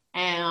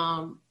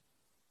 And,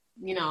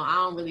 you know, I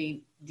don't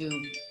really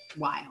do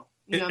wild.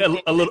 You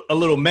know a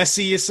little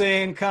messy, you're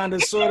saying, kind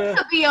of, sort of? It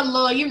could be a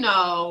little, you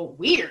know,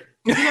 weird.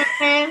 You know what I'm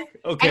saying?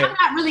 Okay. And I'm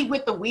not really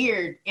with the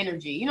weird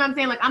energy. You know what I'm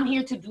saying? Like, I'm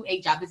here to do a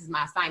job. This is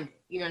my assignment.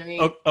 You know what I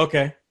mean?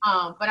 Okay.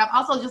 But I've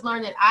also just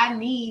learned that I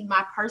need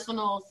my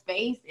personal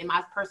space and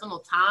my personal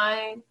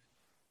time.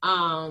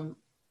 I'm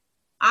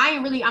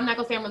not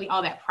gonna say I'm really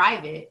all that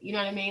private. You know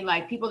what I mean?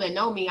 Like, people that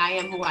know me, I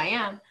am who I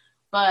am.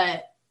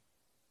 But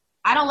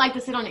I don't like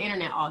to sit on the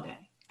internet all day.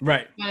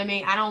 Right. You know what I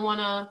mean?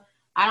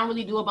 I don't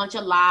really do a bunch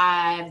of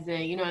lives,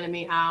 and you know what I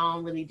mean? I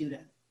don't really do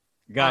that.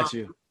 Got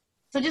you.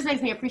 So it just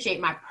makes me appreciate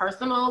my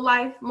personal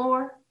life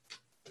more.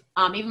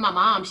 Even my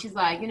mom, she's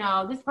like, you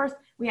know, this person,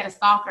 we had a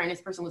stalker and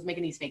this person was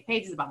making these fake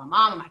pages about my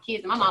mom and my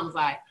kids. And my mom was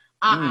like,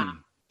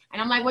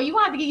 And I'm like, well, you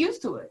have to get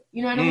used to it.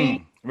 You know what I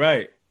mean?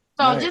 Right.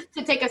 So just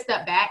to take a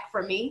step back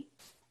for me,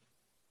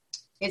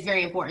 it's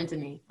very important to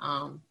me.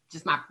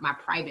 Just my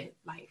private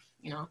life,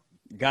 you know?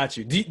 Got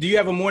you. Do you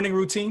have a morning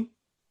routine?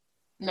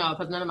 No,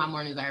 because none of my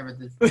mornings are ever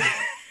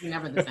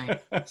never the same.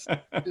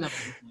 Never the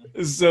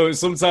same. So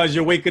sometimes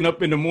you're waking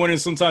up in the morning,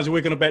 sometimes you're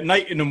waking up at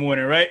night in the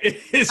morning, right?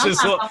 It's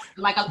sometimes just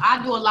like I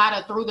do a lot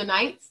of through the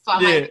nights. So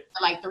I might get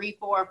to like 3,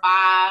 4,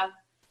 5,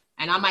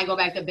 and I might go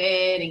back to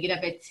bed and get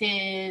up at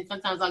 10.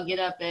 Sometimes I'll get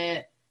up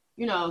at,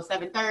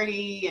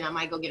 7:30, and I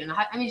might go get in the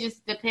hot. I mean, it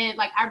just depends.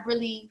 Like I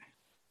really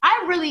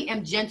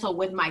am gentle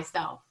with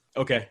myself.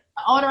 Okay.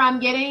 The older I'm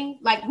getting,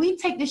 like we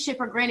take this shit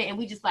for granted and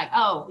we just like,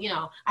 oh,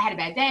 I had a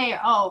bad day,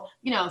 or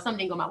something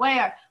didn't go my way,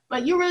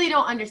 but you really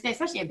don't understand,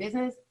 especially in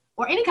business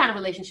or any kind of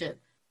relationship,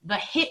 the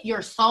hit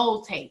your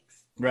soul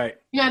takes. Right.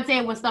 You know what I'm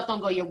saying? When stuff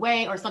don't go your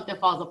way or something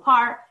falls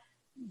apart,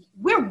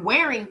 we're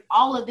wearing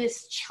all of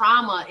this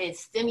trauma and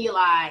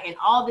stimuli and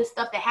all this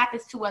stuff that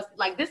happens to us.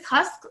 Like this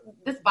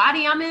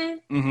body I'm in,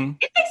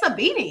 it takes a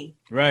beating.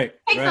 Right.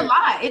 It takes a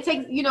lot. It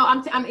takes,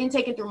 I'm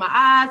intaking through my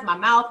eyes, my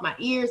mouth, my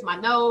ears, my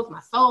nose,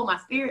 my soul, my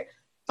spirit.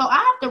 So I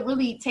have to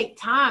really take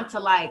time to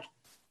like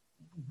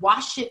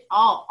wash it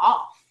all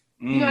off.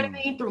 You know what I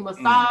mean? Through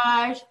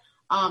massage,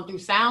 through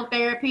sound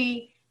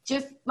therapy,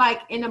 just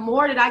like, and the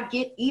more that I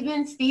get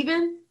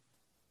Steven,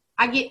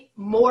 I get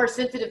more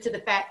sensitive to the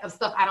fact of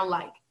stuff I don't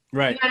like.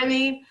 Right. You know what I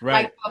mean?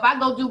 Right. Like if I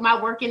go do my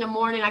work in the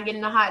morning, I get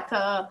in the hot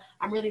tub,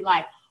 I'm really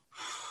like,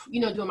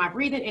 doing my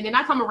breathing. And then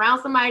I come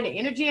around somebody, the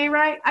energy ain't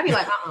right. I be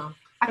like,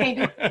 I can't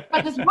do it.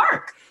 But this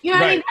work. You know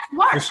what I mean?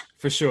 That's work.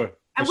 For sure.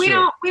 And we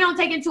don't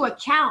take into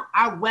account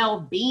our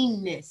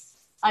well-beingness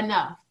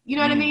enough. You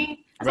know what I mean?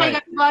 That's why you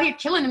got people out here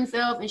killing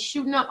themselves and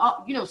shooting up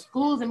all,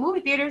 schools and movie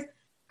theaters.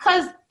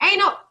 Cause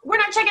we're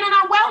not checking on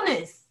our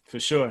wellness. For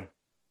sure.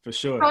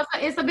 So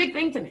it's a big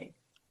thing to me.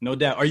 No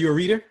doubt. Are you a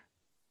reader?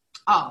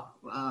 Oh,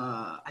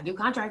 I do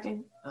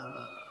contracting.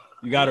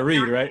 You got to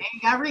read, right? You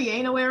got to read.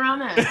 Ain't no way around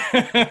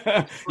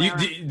that.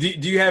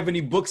 Do you have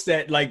any books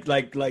that like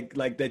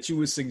that you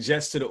would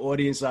suggest to the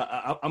audience?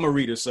 I'm a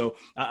reader, so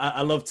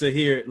I love to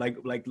hear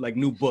like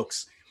new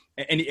books.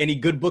 Any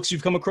good books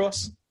you've come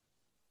across?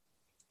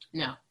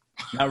 No.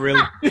 Not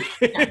really.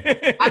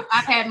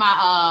 I've had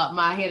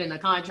my head in a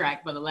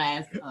contract for the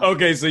last.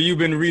 Okay, so you've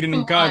been reading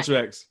them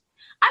contracts.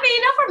 I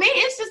mean, for me,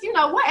 it's just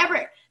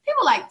whatever.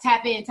 People like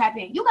tap in.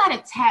 You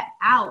gotta tap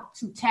out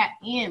to tap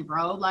in,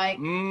 bro. Like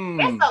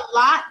it's a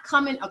lot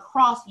coming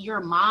across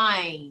your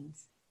mind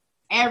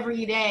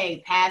every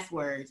day.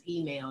 Passwords,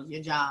 emails,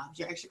 your jobs,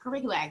 your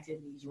extracurricular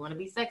activities. You want to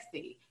be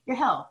sexy, your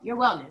health, your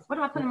wellness. What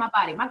do I put in my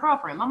body? My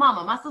girlfriend, my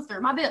mama, my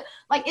sister, my bill.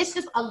 Like it's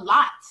just a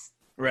lot.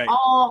 Right.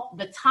 All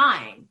the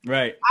time.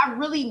 Right. I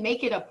really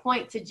make it a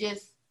point to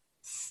just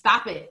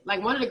stop it.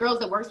 Like one of the girls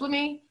that works with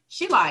me,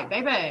 she like,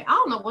 baby, I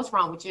don't know what's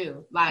wrong with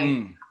you. Like,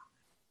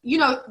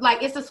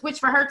 like it's a switch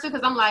for her too.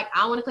 Cause I'm like,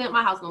 I don't want to clean up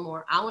my house no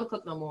more. I don't want to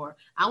cook no more.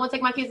 I don't want to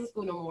take my kids to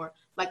school no more.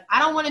 Like, I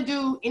don't want to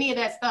do any of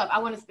that stuff. I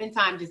want to spend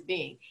time just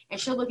being. And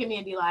she'll look at me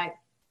and be like,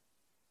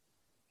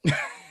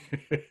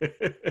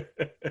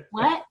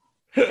 what?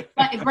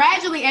 But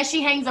gradually, as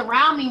she hangs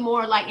around me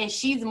more, like, and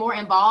she's more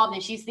involved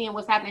and she's seeing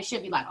what's happening,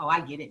 she'll be like, oh,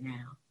 I get it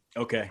now.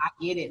 Okay. I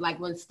get it. Like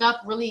when stuff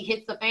really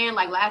hits the fan,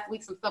 like last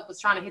week, some stuff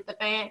was trying to hit the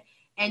fan,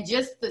 and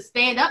just to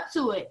stand up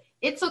to it,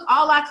 it took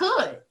all I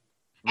could.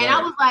 And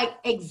I was like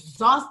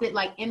exhausted,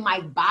 like in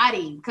my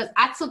body, because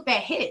I took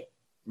that hit.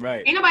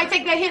 Right. Ain't nobody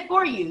take that hit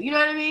for you. You know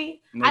what I mean?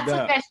 No I doubt.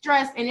 took that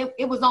stress and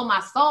it was on my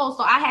soul.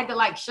 So I had to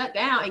like shut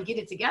down and get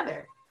it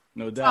together.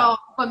 No doubt.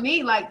 So for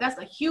me, like that's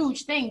a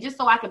huge thing. Just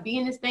so I could be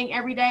in this thing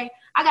every day,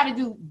 I got to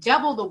do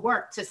double the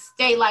work to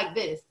stay like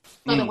this.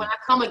 So that when I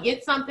come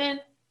against something,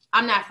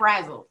 I'm not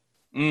frazzled.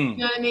 Mm. You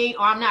know what I mean?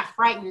 Or I'm not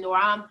frightened,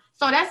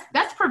 so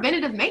that's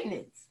preventative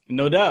maintenance.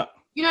 No doubt.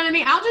 You know what I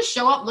mean? I'll just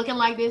show up looking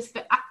like this.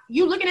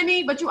 You looking at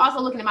me, but you also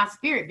looking at my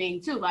spirit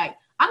being too. Like,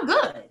 I'm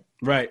good.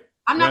 Right.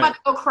 I'm not about to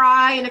go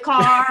cry in the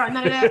car or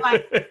none of that.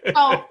 Like,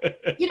 so,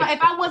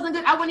 if I wasn't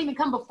good, I wouldn't even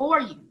come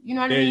before you. You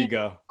know what I mean? There you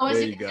go. So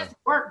it's just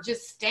work,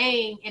 just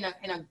staying in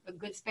a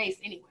good space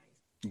anyway.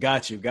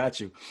 Got you.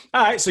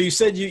 All right. So you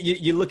said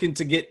you're looking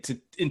to get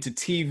into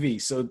TV.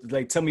 So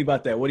like, tell me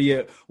about that. What are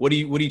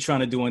you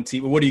trying to do on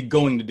TV? What are you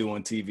going to do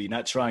on TV?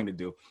 Not trying to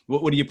do.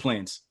 What are your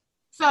plans?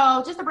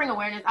 So just to bring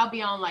awareness, I'll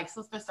be on like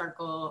Sister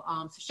Circle,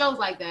 shows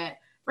like that,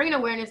 bringing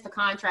awareness to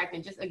contract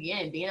and just,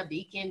 again, being a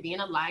beacon, being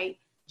a light,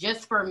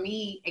 just for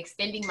me,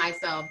 extending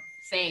myself,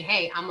 saying,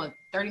 hey, I'm a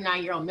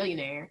 39-year-old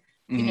millionaire.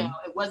 Mm-hmm.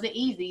 It wasn't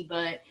easy,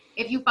 but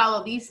if you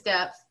follow these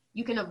steps,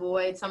 you can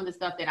avoid some of the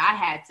stuff that I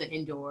had to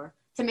endure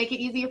to make it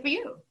easier for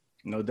you.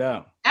 No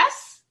doubt.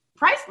 That's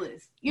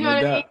priceless. You know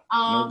what I mean?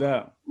 No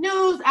doubt.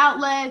 News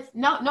outlets,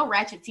 no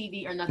ratchet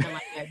TV or nothing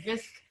like that.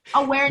 Just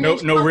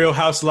awareness. No Real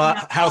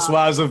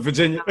Housewives of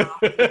Virginia. No,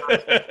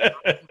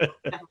 definitely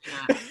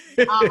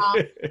not.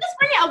 Just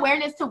bringing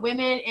awareness to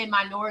women and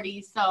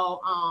minorities.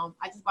 So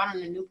I just brought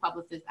on a new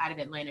publicist out of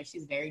Atlanta.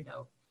 She's very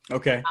dope.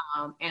 Okay.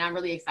 And I'm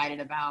really excited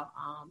about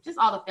just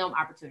all the film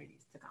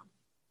opportunities to come.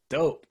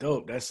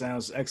 Dope. That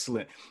sounds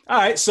excellent. All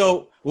right,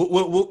 so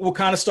we'll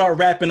kind of start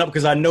wrapping up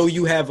because I know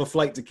you have a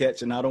flight to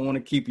catch, and I don't want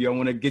to keep you. I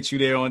want to get you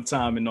there on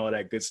time and all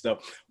that good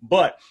stuff.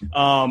 But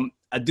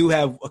I do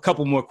have a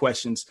couple more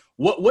questions.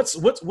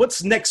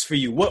 What's next for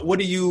you? Where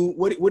do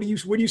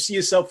you see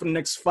yourself for the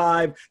next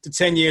 5 to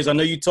 10 years? I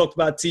know you talked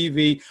about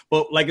TV,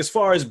 but like as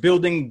far as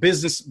building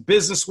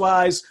business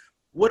wise,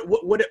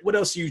 what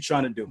else are you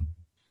trying to do?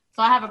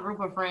 So I have a group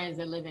of friends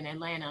that live in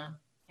Atlanta,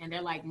 and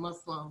they're like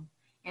Muslim.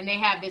 And they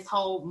have this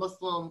whole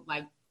Muslim,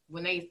 like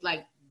when they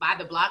like buy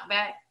the block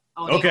back.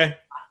 Okay.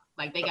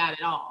 They got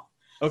it all.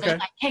 Okay. So it's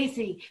like,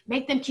 Casey,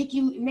 make them kick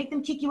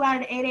you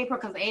out of the 8A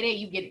because the 8A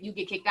you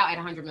get kicked out at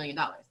 $100 million.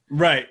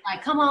 Right.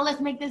 Like, come on, let's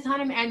make this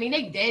 100. I mean,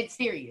 they dead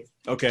serious.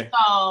 Okay.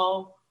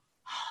 So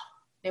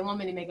they want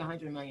me to make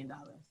 $100 million.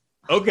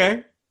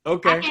 Okay. I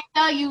can't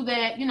tell you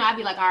that, I'd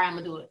be like, all right, I'm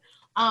gonna do it.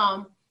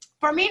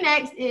 For me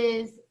next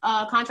is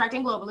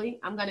contracting globally.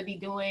 I'm gonna be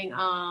doing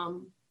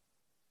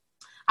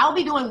I'll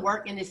be doing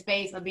work in this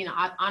space of being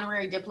an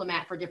honorary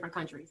diplomat for different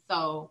countries.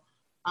 So,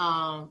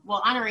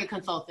 honorary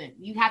consultant.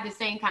 You have the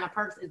same kind of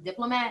perks as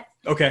diplomats.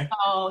 Okay.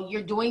 So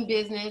you're doing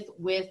business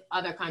with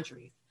other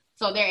countries.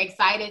 So they're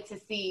excited to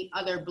see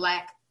other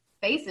Black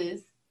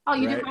faces. Oh,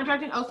 you do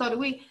contracting? Oh, so do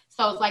we.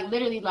 So it's like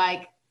literally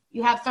like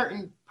you have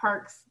certain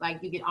perks,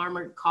 like you get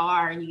armored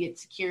car and you get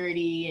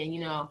security and,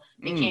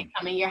 they can't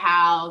come in your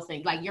house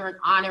and like you're an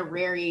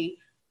honorary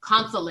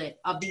consulate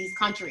of these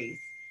countries.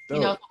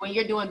 So when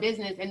you're doing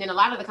business, and then a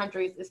lot of the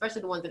countries,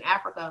 especially the ones in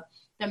Africa,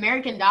 the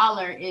American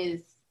dollar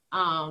is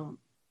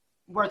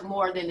worth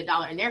more than the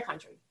dollar in their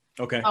country.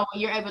 Okay. So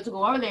when you're able to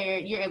go over there,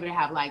 you're able to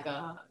have like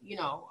a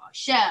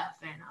chef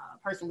and a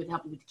person with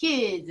help you with the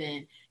kids,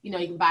 and you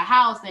can buy a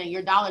house, and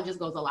your dollar just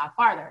goes a lot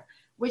farther,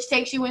 which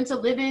takes you into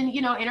living,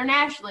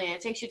 internationally, and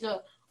it takes you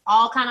to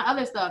all kind of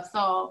other stuff.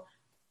 So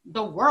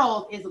the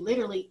world is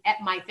literally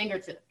at my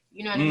fingertips.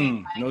 You know what I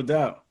mean? Like, no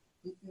doubt.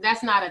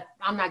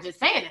 I'm not just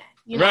saying that.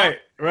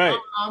 Right.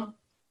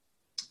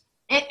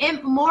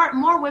 And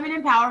more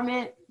women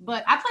empowerment,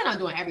 but I plan on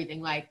doing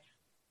everything. Like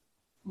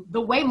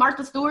the way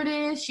Martha Stewart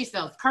is, she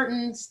sells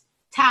curtains,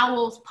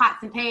 towels,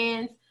 pots and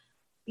pans,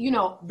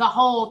 the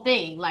whole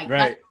thing. Like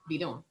that's what I'll be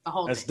doing the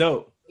whole thing. That's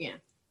dope. Yeah.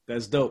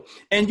 That's dope.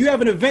 And you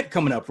have an event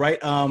coming up, right?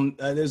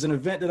 There's an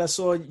event that I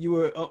saw you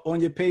were on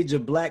your page, a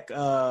Black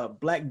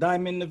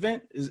Diamond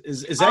event.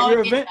 Is that your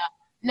event?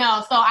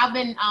 No, so I've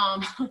been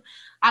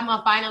I'm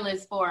a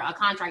finalist for a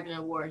contracting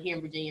award here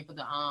in Virginia for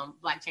the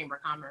Black Chamber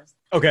of Commerce.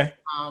 Okay.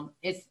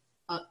 It's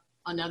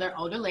another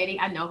older lady.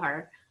 I know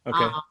her.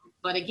 Okay.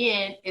 But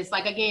again, it's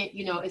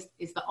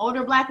it's the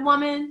older Black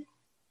woman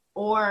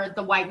or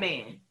the white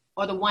man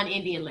or the one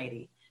Indian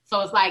lady.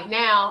 So it's like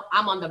now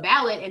I'm on the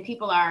ballot and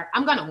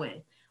I'm gonna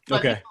win.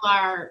 But people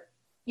are,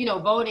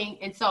 voting.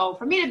 And so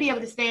for me to be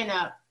able to stand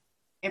up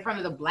in front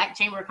of the Black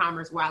Chamber of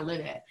Commerce where I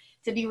live at,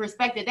 to be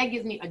respected, that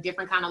gives me a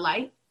different kind of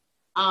light.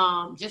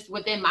 Just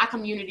within my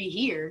community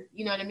here,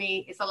 you know what I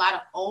mean? It's a lot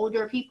of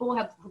older people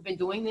who've been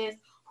doing this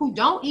who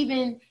don't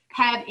even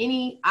have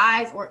any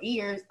eyes or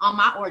ears on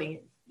my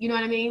audience. You know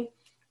what I mean?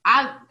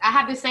 I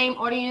have the same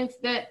audience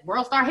that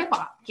World Star Hip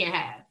Hop can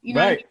have. You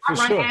know what I mean? I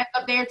run ads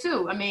up there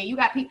too. I mean, you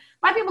got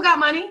Black people got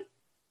money.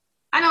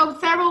 I know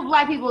several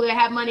Black people that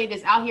have money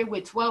that's out here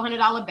with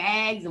 $1,200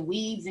 bags and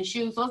weaves and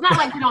shoes. So it's not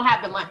like we don't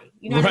have the money.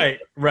 You know what I mean?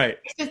 Right.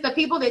 It's just the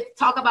people that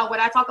talk about what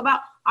I talk about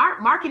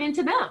aren't marketing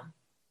to them.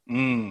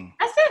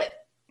 That's it.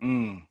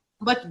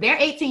 But their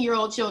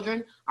 18-year-old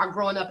children are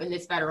growing up in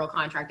this federal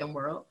contracting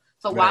world.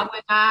 So why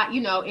would I,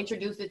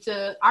 introduce it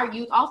to our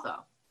youth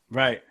also?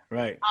 Right.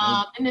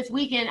 And this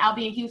weekend I'll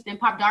be in Houston.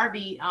 Pop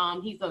Darby,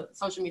 he's a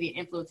social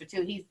media influencer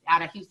too. He's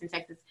out of Houston,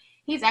 Texas.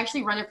 He's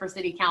actually running for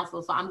city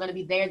council. So I'm going to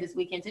be there this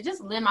weekend to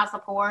just lend my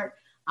support,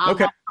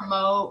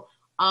 promote.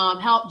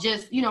 help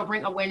just,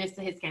 bring awareness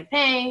to his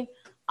campaign.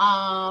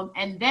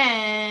 And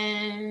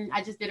then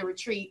I just did a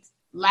retreat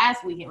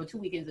last weekend or 2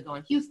 weekends ago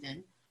in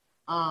Houston.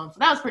 So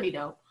that was pretty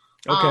dope.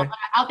 Okay.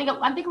 I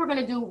think we're going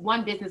to do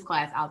one business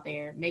class out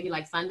there, maybe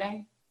like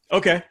Sunday.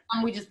 Okay.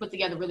 We just put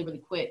together really, really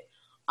quick.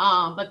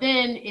 But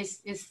then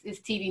it's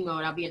TV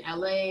mode. I'll be in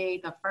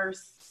LA the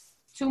first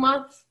 2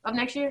 months of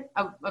next year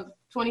of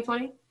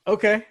 2020.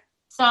 Okay.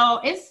 So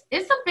it's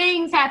some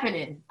things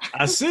happening.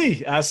 I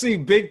see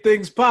big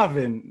things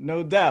popping.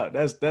 No doubt.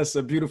 That's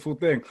a beautiful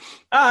thing.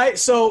 All right.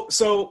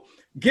 So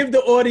give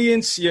the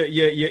audience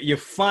your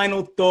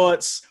final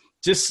thoughts.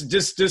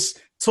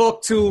 Just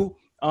talk to,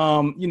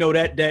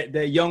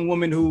 that young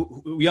woman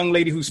young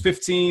lady who's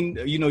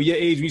 15, your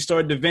age when you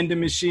started the vending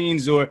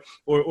machines, or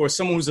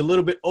someone who's a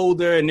little bit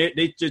older and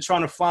they're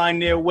trying to find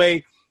their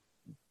way.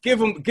 Give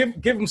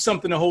them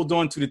something to hold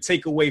on to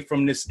take away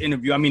from this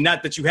interview. I mean,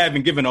 not that you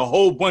haven't given a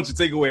whole bunch to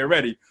take away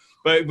already,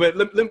 but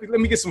let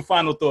me get some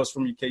final thoughts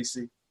from you,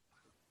 Casey.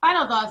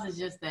 Final thoughts is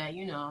just that,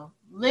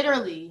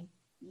 literally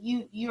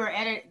you're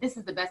at it. This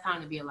is the best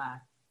time to be alive.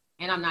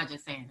 And I'm not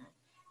just saying that.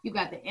 You've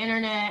got the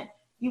internet,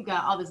 you've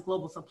got all this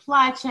global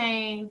supply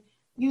chain,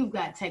 you've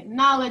got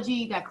technology,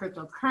 you got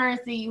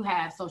cryptocurrency, you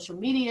have social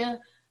media.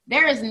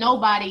 There is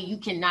nobody you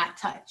cannot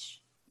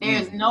touch.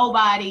 There's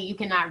nobody you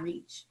cannot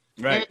reach.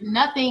 Right. There's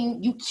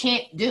nothing you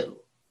can't do.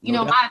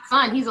 My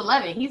son, he's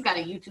 11. He's got a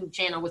YouTube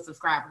channel with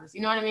subscribers.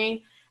 You know what I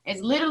mean? It's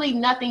literally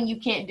nothing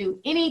you can't do.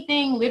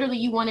 Anything literally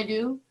you want to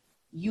do,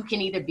 you can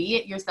either be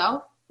it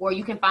yourself or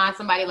you can find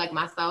somebody like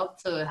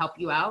myself to help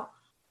you out.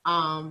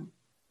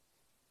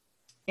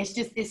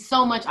 It's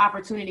so much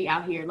opportunity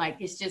out here. Like,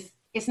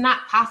 it's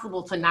not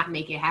possible to not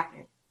make it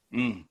happen.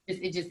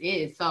 It just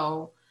is.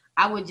 So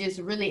I would just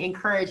really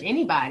encourage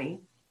anybody,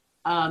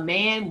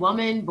 man,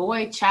 woman,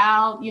 boy,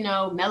 child,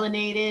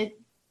 melanated,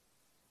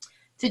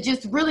 to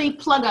just really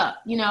plug up,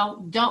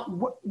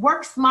 don't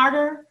work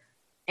smarter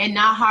and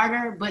not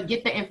harder, but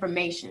get the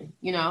information,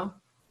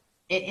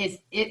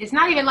 it's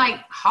not even like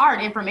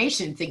hard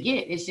information to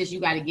get. It's just, you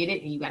got to get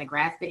it and you got to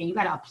grasp it and you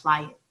got to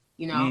apply it,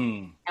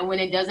 and when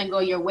it doesn't go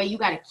your way, you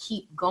got to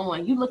keep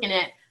going. You looking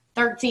at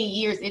 13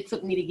 years it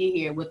took me to get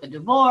here with a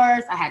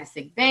divorce. I had a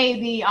sick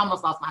baby,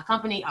 almost lost my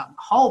company a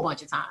whole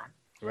bunch of times.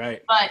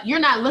 Right. But you're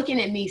not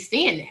looking at me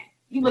seeing that.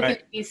 You looking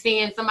at me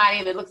seeing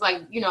somebody that looks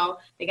like,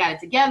 they got it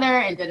together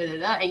and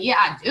da-da-da-da. And yeah,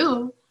 I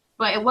do,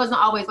 but it wasn't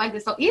always like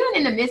this. So even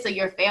in the midst of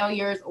your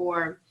failures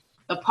or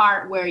the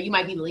part where you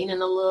might be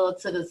leaning a little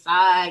to the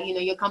side,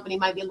 your company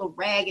might be a little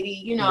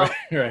raggedy,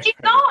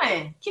 keep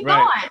going. Keep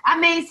going. I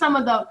made some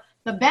of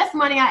the best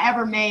money I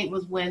ever made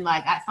was when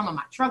some of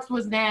my trucks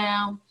was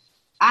down.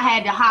 I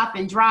had to hop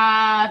and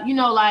drive,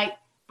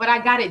 but I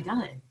got it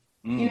done.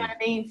 You know what I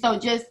mean? So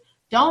just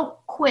don't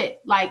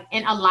quit.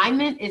 And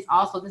alignment is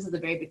also, this is a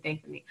very big thing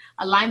for me.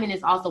 Alignment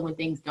is also when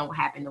things don't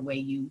happen the way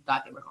you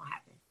thought they were going to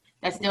happen.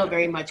 That's still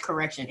very much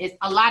correction. It's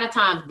a lot of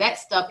times that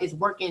stuff is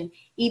working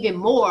even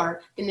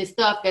more than the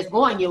stuff that's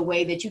going your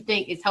way that you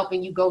think is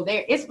helping you go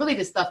there. It's really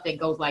the stuff that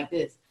goes like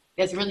this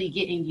that's really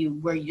getting you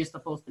where you're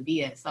supposed to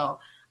be at. So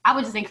I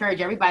would just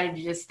encourage everybody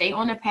to just stay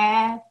on the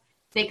path,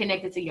 stay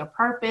connected to your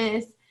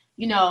purpose.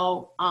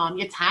 Your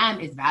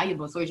time is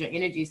valuable, so is your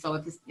energy. So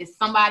if it's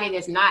somebody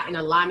that's not in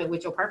alignment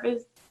with your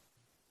purpose,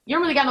 you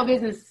don't really got no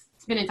business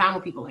spending time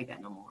with people like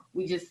that no more.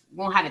 We just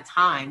won't have the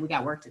time. We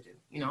got work to do,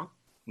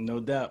 No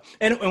doubt.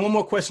 And one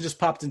more question just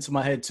popped into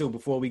my head too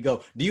before we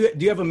go. Do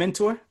you have a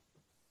mentor?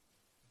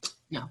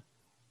 No.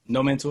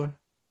 No mentor?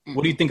 Mm-hmm.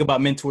 What do you think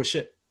about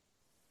mentorship?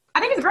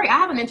 I think it's great. I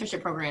have a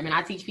mentorship program and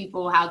I teach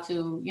people how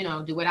to,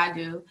 do what I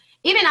do.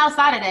 Even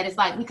outside of that, it's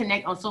like we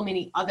connect on so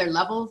many other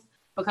levels.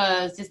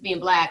 Because just being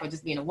Black or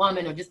just being a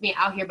woman or just being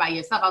out here by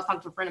yourself. I was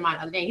talking to a friend of mine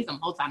the other day. He's a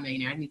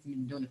multimillionaire. He's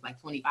been doing it for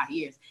 25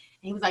 years.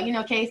 And he was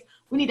like, Case,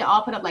 we need to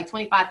all put up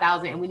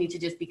 $25,000 and we need to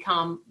just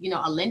become,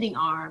 a lending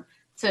arm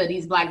to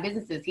these Black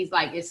businesses. He's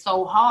like, it's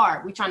so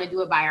hard. We're trying to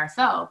do it by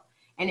ourselves.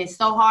 And it's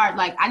so hard.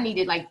 I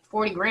needed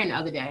 40 grand the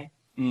other day,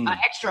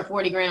 extra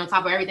 40 grand on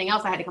top of everything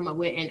else I had to come up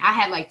with. And I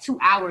had 2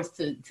 hours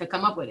to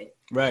come up with it.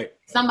 Right.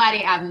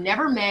 Somebody I've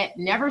never met,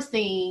 never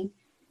seen,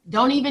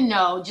 don't even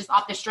know, just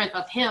off the strength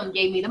of him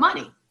gave me the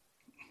money.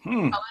 So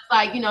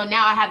it's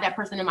now I have that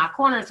person in my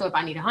corner. So if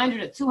I need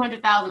 100 or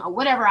 200,000 or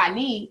whatever I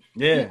need,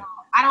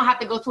 I don't have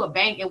to go to a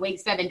bank and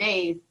wait 7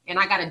 days and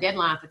I got a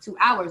deadline for 2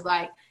 hours.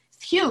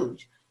 It's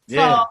huge.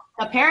 So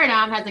the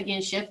paradigm has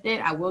again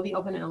shifted. I will be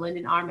opening a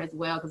lending arm as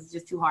well because it's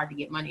just too hard to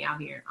get money out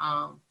here.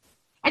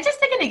 And just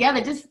sticking together,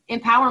 just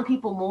empowering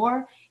people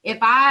more.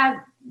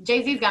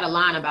 Jay-Z's got a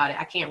line about it.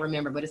 I can't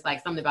remember, but it's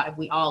something about if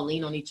we all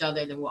lean on each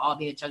other, then we'll all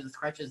be each other's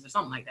crutches or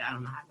something like that. I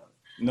don't know how it goes.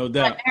 No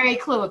doubt. But very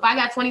clue. If I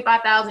got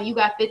 25,000, you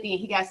got 50, and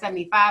he got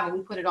 75, and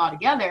we put it all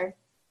together,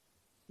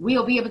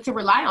 we'll be able to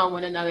rely on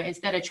one another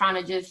instead of trying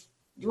to just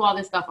do all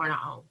this stuff on our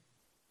own.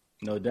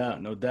 No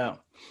doubt. No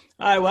doubt.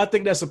 All right. Well, I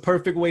think that's a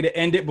perfect way to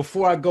end it.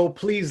 Before I go,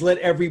 please let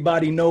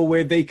everybody know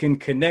where they can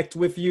connect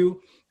with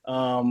you,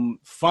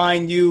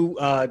 find you,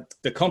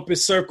 the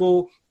Compass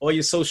Circle, or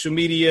your social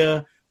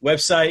media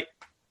website.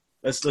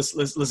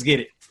 Let's get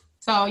it.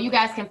 So you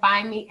guys can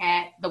find me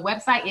at, the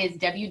website is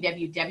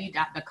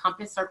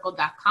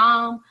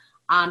www.thecompasscircle.com.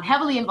 I'm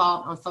heavily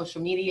involved on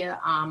social media.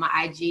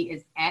 My IG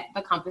is at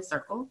The Compass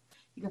Circle.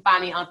 You can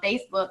find me on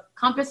Facebook,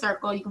 Compass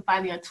Circle. You can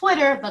find me on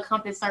Twitter, The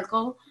Compass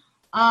Circle.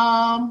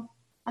 I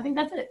think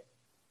that's it.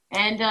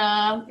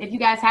 And if you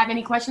guys have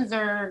any questions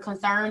or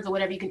concerns or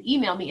whatever, you can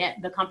email me at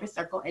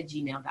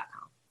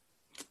thecompasscircle@gmail.com.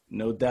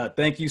 No doubt.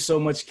 Thank you so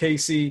much,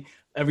 Casey.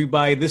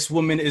 Everybody, this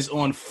woman is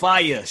on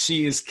fire.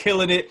 She is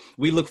killing it.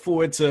 We look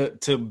forward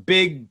to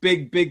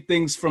big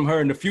things from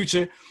her in the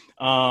future.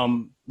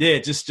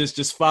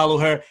 Just follow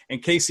her.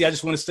 And Casey, I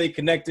just want to stay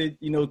connected,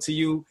 to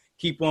you.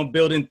 Keep on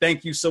building.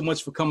 Thank you so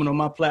much for coming on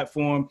my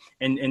platform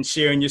and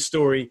sharing your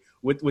story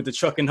with the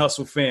Truck and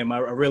Hustle fam. I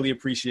really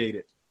appreciate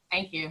it.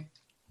 Thank you.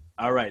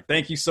 All right.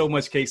 Thank you so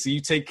much, Casey.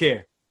 You take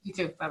care. You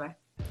too. Bye-bye.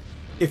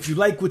 If you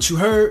like what you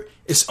heard,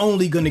 it's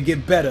only going to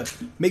get better.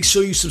 Make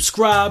sure you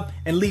subscribe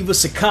and leave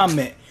us a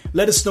comment.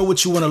 Let us know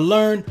what you want to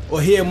learn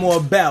or hear more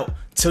about.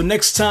 Till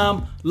next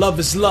time, love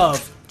is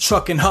love.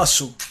 Truck and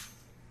Hustle.